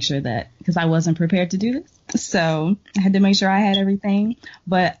down to make sure that, because I wasn't prepared to do this, so I had to make sure I had everything.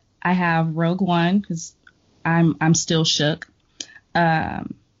 But I have Rogue One because I'm still shook.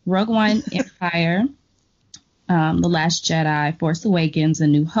 Rogue One, Empire, The Last Jedi, Force Awakens, A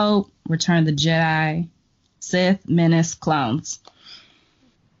New Hope, Return of the Jedi, Sith, Menace, Clones.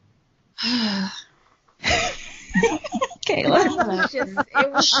 Kayla.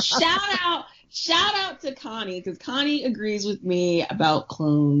 It was Shout out to Connie, because Connie agrees with me about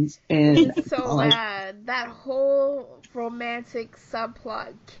clones. And it's so bad. That whole romantic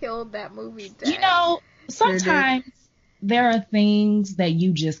subplot killed that movie dead. You know, sometimes there are things that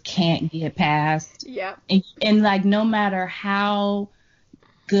you just can't get past. Yep. And like, no matter how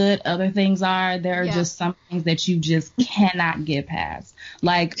good other things are, there are just some things that you just cannot get past.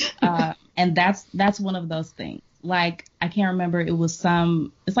 Like, and that's one of those things. Like, I can't remember, it's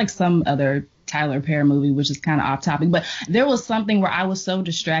like some other Tyler Perry movie, which is kind of off topic, but there was something where I was so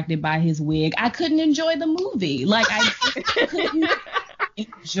distracted by his wig, I couldn't enjoy the movie. Like, I couldn't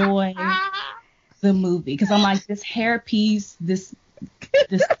enjoy the movie because I'm like, this hairpiece, this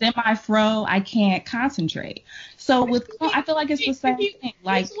semi-fro, I can't concentrate. So with, I feel like it's the same thing.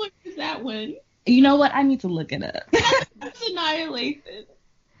 Like, which one is that one? You know what? I need to look it up. That's Annihilation.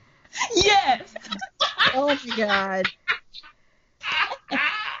 Yes. Oh my God.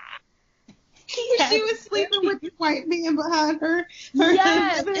 She was sleeping with the white man behind her.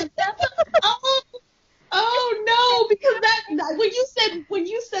 Yes. Oh no! Because when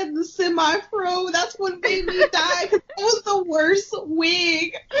you said the semi-pro, that's what made me die. 'Cause that was the worst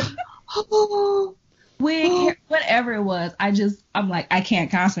wig. Wig, whatever it was, I'm like, I can't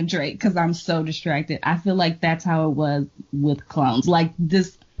concentrate because I'm so distracted. I feel like that's how it was with Clones. Like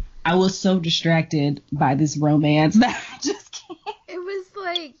this, I was so distracted by this romance that I just can't. It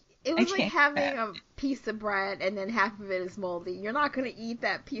was like having a piece of bread and then half of it is moldy. You're not gonna eat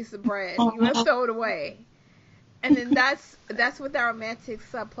that piece of bread. You want to throw it away. And then that's what that romantic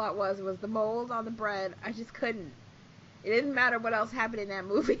subplot was the mold on the bread. I just couldn't. It didn't matter what else happened in that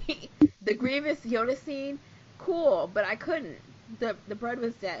movie. The Grievous Yoda scene, cool, but I couldn't. The bread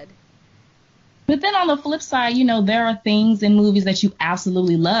was dead. But then on the flip side, you know, there are things in movies that you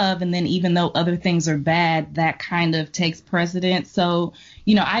absolutely love, and then even though other things are bad, that kind of takes precedence. So,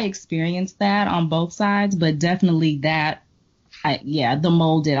 you know, I experienced that on both sides, but definitely the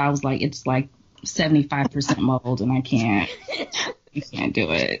molded, I was like, it's like 75% mold, and I can't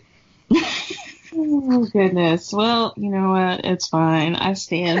do it. Oh goodness. Well, you know what? It's fine. I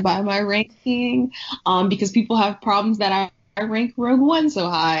stand by my ranking. Because people have problems that I rank Rogue One so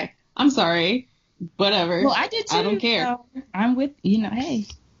high. I'm sorry. Whatever. Well, I did too. I don't care. So I'm with, hey.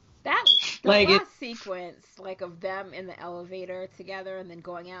 The like last sequence, like of them in the elevator together and then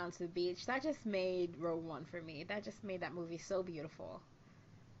going out onto the beach, that just made Rogue One for me. That just made that movie so beautiful.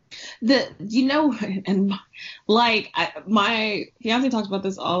 And like my fiance talks about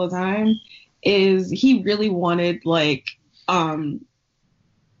this all the time, is he really wanted like Chewit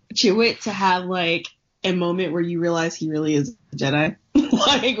to have like a moment where you realize he really is a Jedi.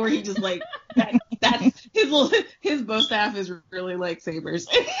 Like where he just like his bow staff is really like sabers.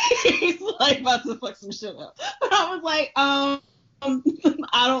 He's like about to fuck some shit up. But I was like, I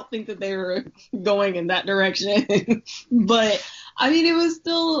don't think that they were going in that direction. But I mean, it was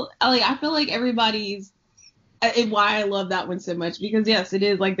still like, I feel like everybody's, and why I love that one so much, because yes, it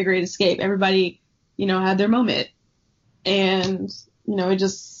is like the Great Escape. Everybody, had their moment, and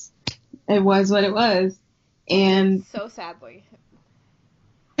it was what it was, and so sadly.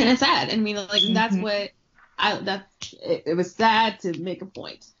 And it's sad. I mean, like, that's what it was sad to make a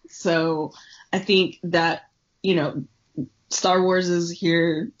point. So I think that, Star Wars is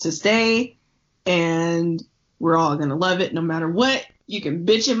here to stay, and we're all going to love it no matter what. You can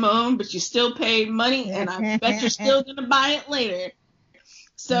bitch and moan, but you still paid money, and I bet you're still going to buy it later.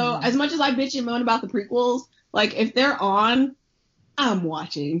 So as much as I bitch and moan about the prequels, like, if they're on, I'm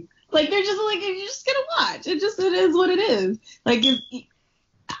watching. Like, they're just like, you're just going to watch. It is what it is. Like,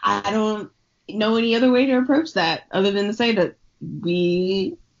 I don't know any other way to approach that other than to say that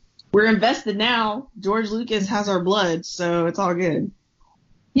we're invested now. George Lucas has our blood, so it's all good.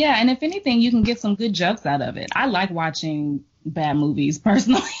 Yeah, and if anything, you can get some good jokes out of it. I like watching bad movies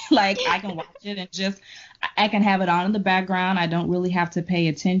personally. Like, I can watch it and I can have it on in the background. I don't really have to pay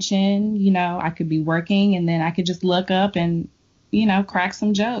attention. I could be working and then I could just look up and, crack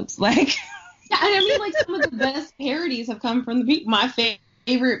some jokes. Like, yeah, I mean, like, some of the best parodies have come from my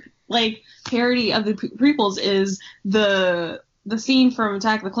favorite, like, parody of the prequels is the scene from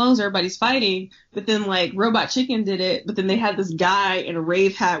Attack of the Clones where everybody's fighting, but then, like, Robot Chicken did it, but then they had this guy in a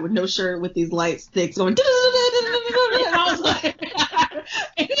rave hat with no shirt with these light sticks going, and I was like,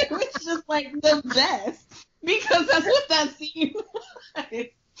 and it was just, like, the best, because that's what that scene was.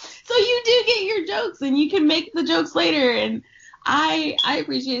 So you do get your jokes, and you can make the jokes later, and I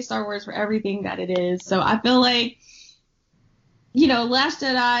appreciate Star Wars for everything that it is. So I feel like, Last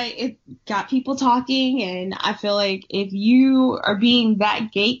Jedi, it got people talking, and I feel like if you are being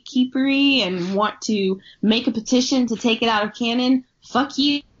that gatekeepery and want to make a petition to take it out of canon, fuck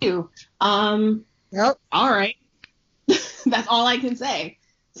you. Yep. All right. That's all I can say.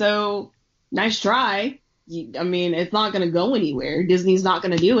 So, nice try. I mean, it's not going to go anywhere. Disney's not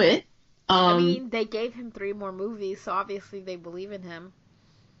going to do it. I mean, they gave him 3 more movies, so obviously they believe in him.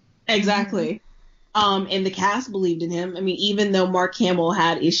 Exactly. And the cast believed in him. I mean, even though Mark Hamill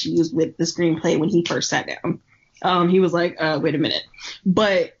had issues with the screenplay when he first sat down, he was like, wait a minute.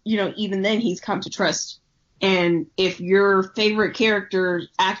 But, even then he's come to trust. And if your favorite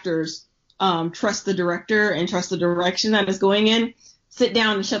actors, trust the director and trust the direction that it's going in, sit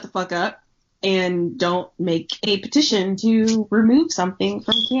down and shut the fuck up and don't make a petition to remove something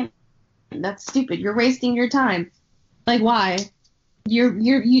from canon. That's stupid. You're wasting your time. Like, why?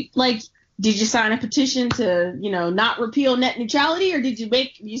 You like, did you sign a petition to, not repeal net neutrality, or did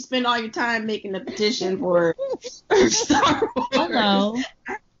you spend all your time making a petition for Star Wars? Hello.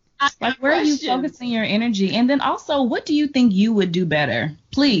 Like, where are you focusing your energy? And then also, what do you think you would do better?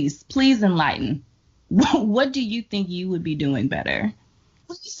 Please enlighten. What do you think you would be doing better?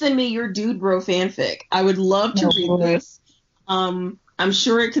 Please send me your Dude Bro fanfic. I would love to read this. I'm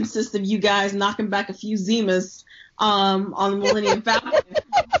sure it consists of you guys knocking back a few Zimas on the Millennium Falcon.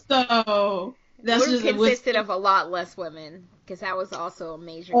 So that's just consisted of a lot less women, because that was also a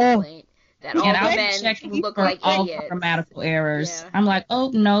major complaint. That all the men look like all idiots. Grammatical errors. Yeah. I'm like,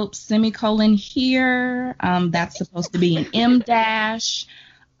 oh nope, semicolon here. That's supposed to be an M dash.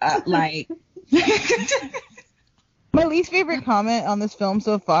 Like. My least favorite comment on this film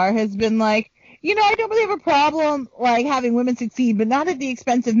so far has been like, I don't really have a problem like having women succeed, but not at the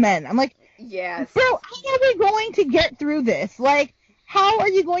expense of men. I'm like, yes, bro, how are we going to get through this? Like, how are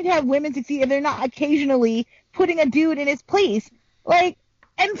you going to have women succeed if they're not occasionally putting a dude in his place? Like,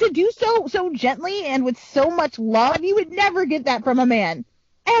 and to do so gently and with so much love, you would never get that from a man.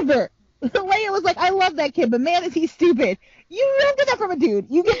 Ever. Leia was like, I love that kid, but man, is he stupid. You don't get that from a dude.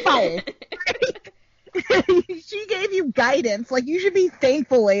 You get fired. She gave you guidance. Like, you should be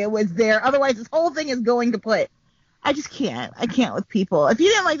thankful Leia was there. Otherwise, this whole thing is going to put. I just can't. I can't with people. If you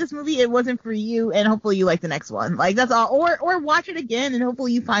didn't like this movie, it wasn't for you, and hopefully you like the next one. Like, that's all. Or watch it again, and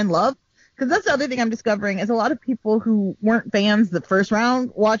hopefully you find love. Because that's the other thing I'm discovering is a lot of people who weren't fans the first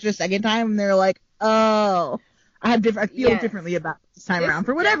round watch it a second time, and they're like, oh, I feel differently about this time around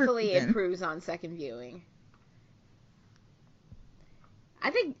for whatever reason. Definitely improves on second viewing.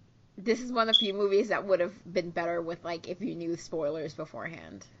 I think this is one of the few movies that would have been better with, like, if you knew spoilers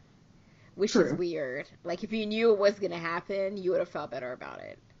beforehand. Which is weird. Like, if you knew it was going to happen, you would have felt better about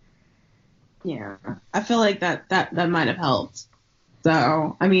it. Yeah. I feel like that might have helped.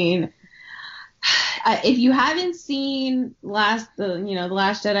 So, I mean, If you haven't seen the Last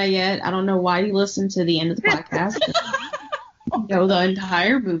Jedi yet, I don't know why you listened to the end of the podcast. Know the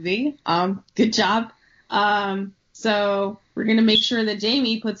entire movie. Good job. So we're gonna make sure that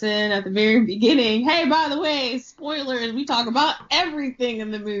Jamie puts in at the very beginning, hey, by the way, spoilers, we talk about everything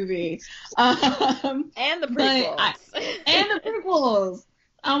in the movie. And the prequels. And the prequels.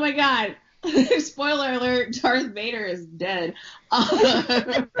 Oh my god. Spoiler alert, Darth Vader is dead.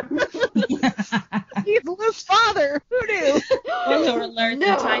 He's Luke's father. Who knew? Spoiler alert, the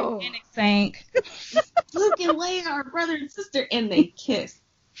Titanic sank. Luke and Leia are brother and sister, and they kiss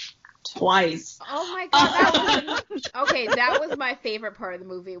twice. Oh my god, that was my favorite part of the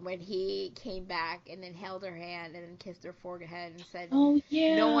movie, when he came back and then held her hand and then kissed her forehead and said, oh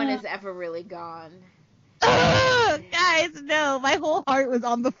yeah, no one is ever really gone. Guys, no, my whole heart was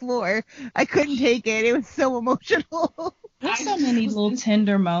on the floor. I couldn't take it. It was so emotional. There's so many little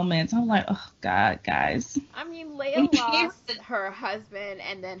tender moments. I'm like, oh god, guys. I mean, Leia lost her husband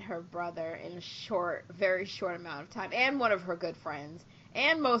and then her brother in a very short amount of time, and one of her good friends,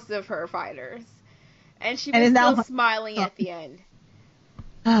 and most of her fighters, and she was still smiling at the end.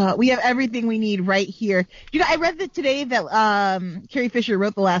 We have everything we need right here. I read that today that Carrie Fisher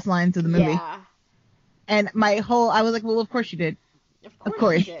wrote the last lines of the movie. Yeah. And I was like, well, of course you did. Of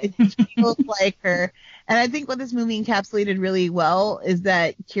course. It feels like her. And I think what this movie encapsulated really well is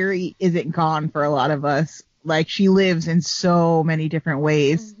that Carrie isn't gone for a lot of us. Like, she lives in so many different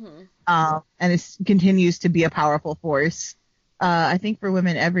ways. Mm-hmm. And it continues to be a powerful force, I think, for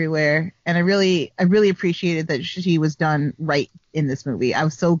women everywhere. And I really appreciated that she was done right in this movie. I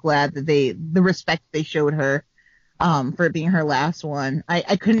was so glad that the respect they showed her, for it being her last one.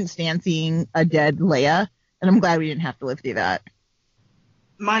 I couldn't stand seeing a dead Leia, and I'm glad we didn't have to live through that.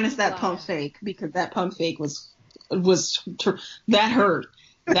 Minus that pump fake, because that pump fake was that hurt.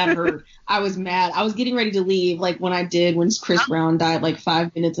 That hurt. I was mad. I was getting ready to leave, like when Chris Brown died, like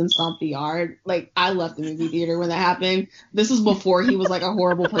 5 minutes and stomped the yard. Like, I left the movie theater when that happened. This was before he was like a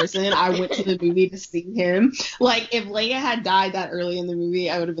horrible person. I went to the movie to see him. Like, if Leia had died that early in the movie,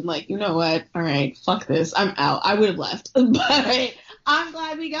 I would have been like, you know what? All right, fuck this. I'm out. I would have left. But I'm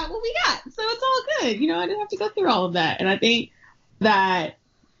glad we got what we got. So it's all good. I didn't have to go through all of that. And I think that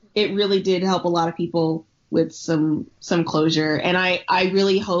it really did help a lot of people with some closure. And I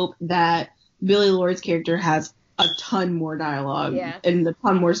really hope that Billie Lourd's character has a ton more dialogue and a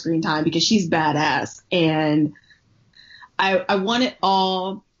ton more screen time, because she's badass. And I want it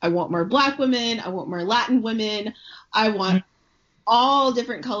all. I want more Black women. I want more Latin women. I want all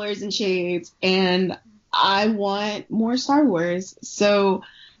different colors and shades. And I want more Star Wars. So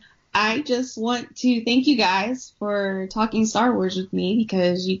I just want to thank you guys for talking Star Wars with me,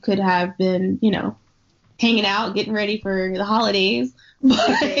 because you could have been, hanging out, getting ready for the holidays,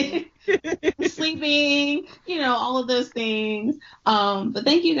 but sleeping, all of those things. But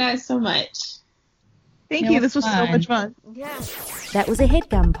thank you guys so much. Thank you. This was so much fun. Yeah. That was a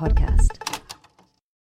HeadGum podcast.